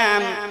দিয়া দিলাম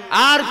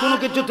আর কোনো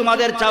কিছু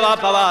তোমাদের চাওয়া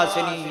পাওয়া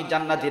আসেনি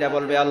জান্নাতীরা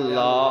বলবে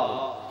আল্লাহ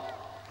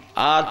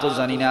আর তো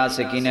জানি না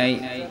আছে কি নাই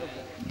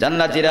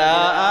জান্নাতীরা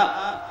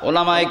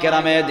উলামায়ে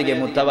কেরামের দিকে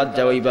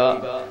মুতাওয়াজ্জা হইবা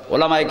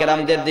উলামায়ে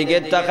কেরামদের দিকে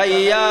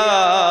তাকাইয়া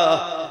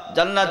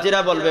জান্নাতীরা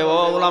বলবে ও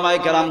উলামায়ে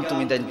কেরাম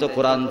তুমি তো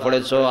কোরআন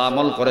পড়েছো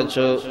আমল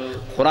করেছো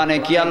কোরআনে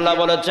কি আল্লাহ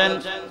বলেছেন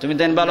তুমি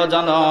দেন ভালো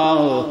জানো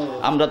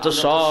আমরা তো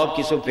সব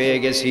কিছু পেয়ে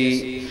গেছি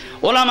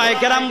উলামায়ে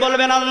কেরাম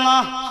বলবেন আল্লাহ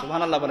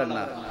সুবহানাল্লাহ বলেন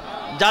না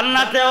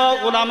জান্নাতেও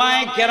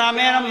উলামায়ে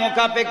কেরামের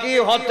মুখাপেক্ষি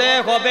হতে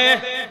হবে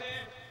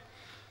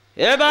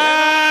এ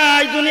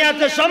ভাই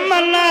দুনিয়াতে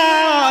সম্মান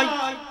নাই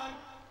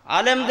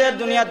আলেমদের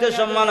দুনিয়াতে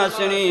সম্মান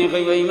আসেনি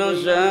কইবা ইমাম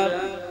সাহেব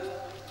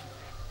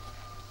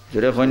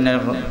জোরে কইনা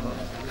এখন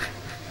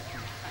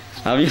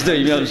আমি তো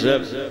ইমাম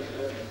সাহেব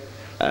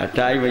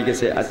টাইম হয়ে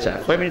গেছে আচ্ছা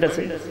কয় মিনিট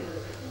আছে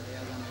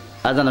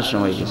আজানের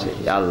সময় গেছে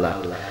আল্লাহ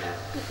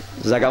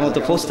জায়গা মতো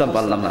পৌঁছতাম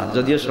পারলাম না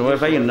যদিও সময়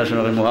পাই অন্য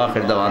সময়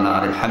মুআখির দাওয়ানা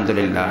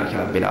আলহামদুলিল্লাহি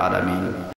রাব্বিল আলামিন।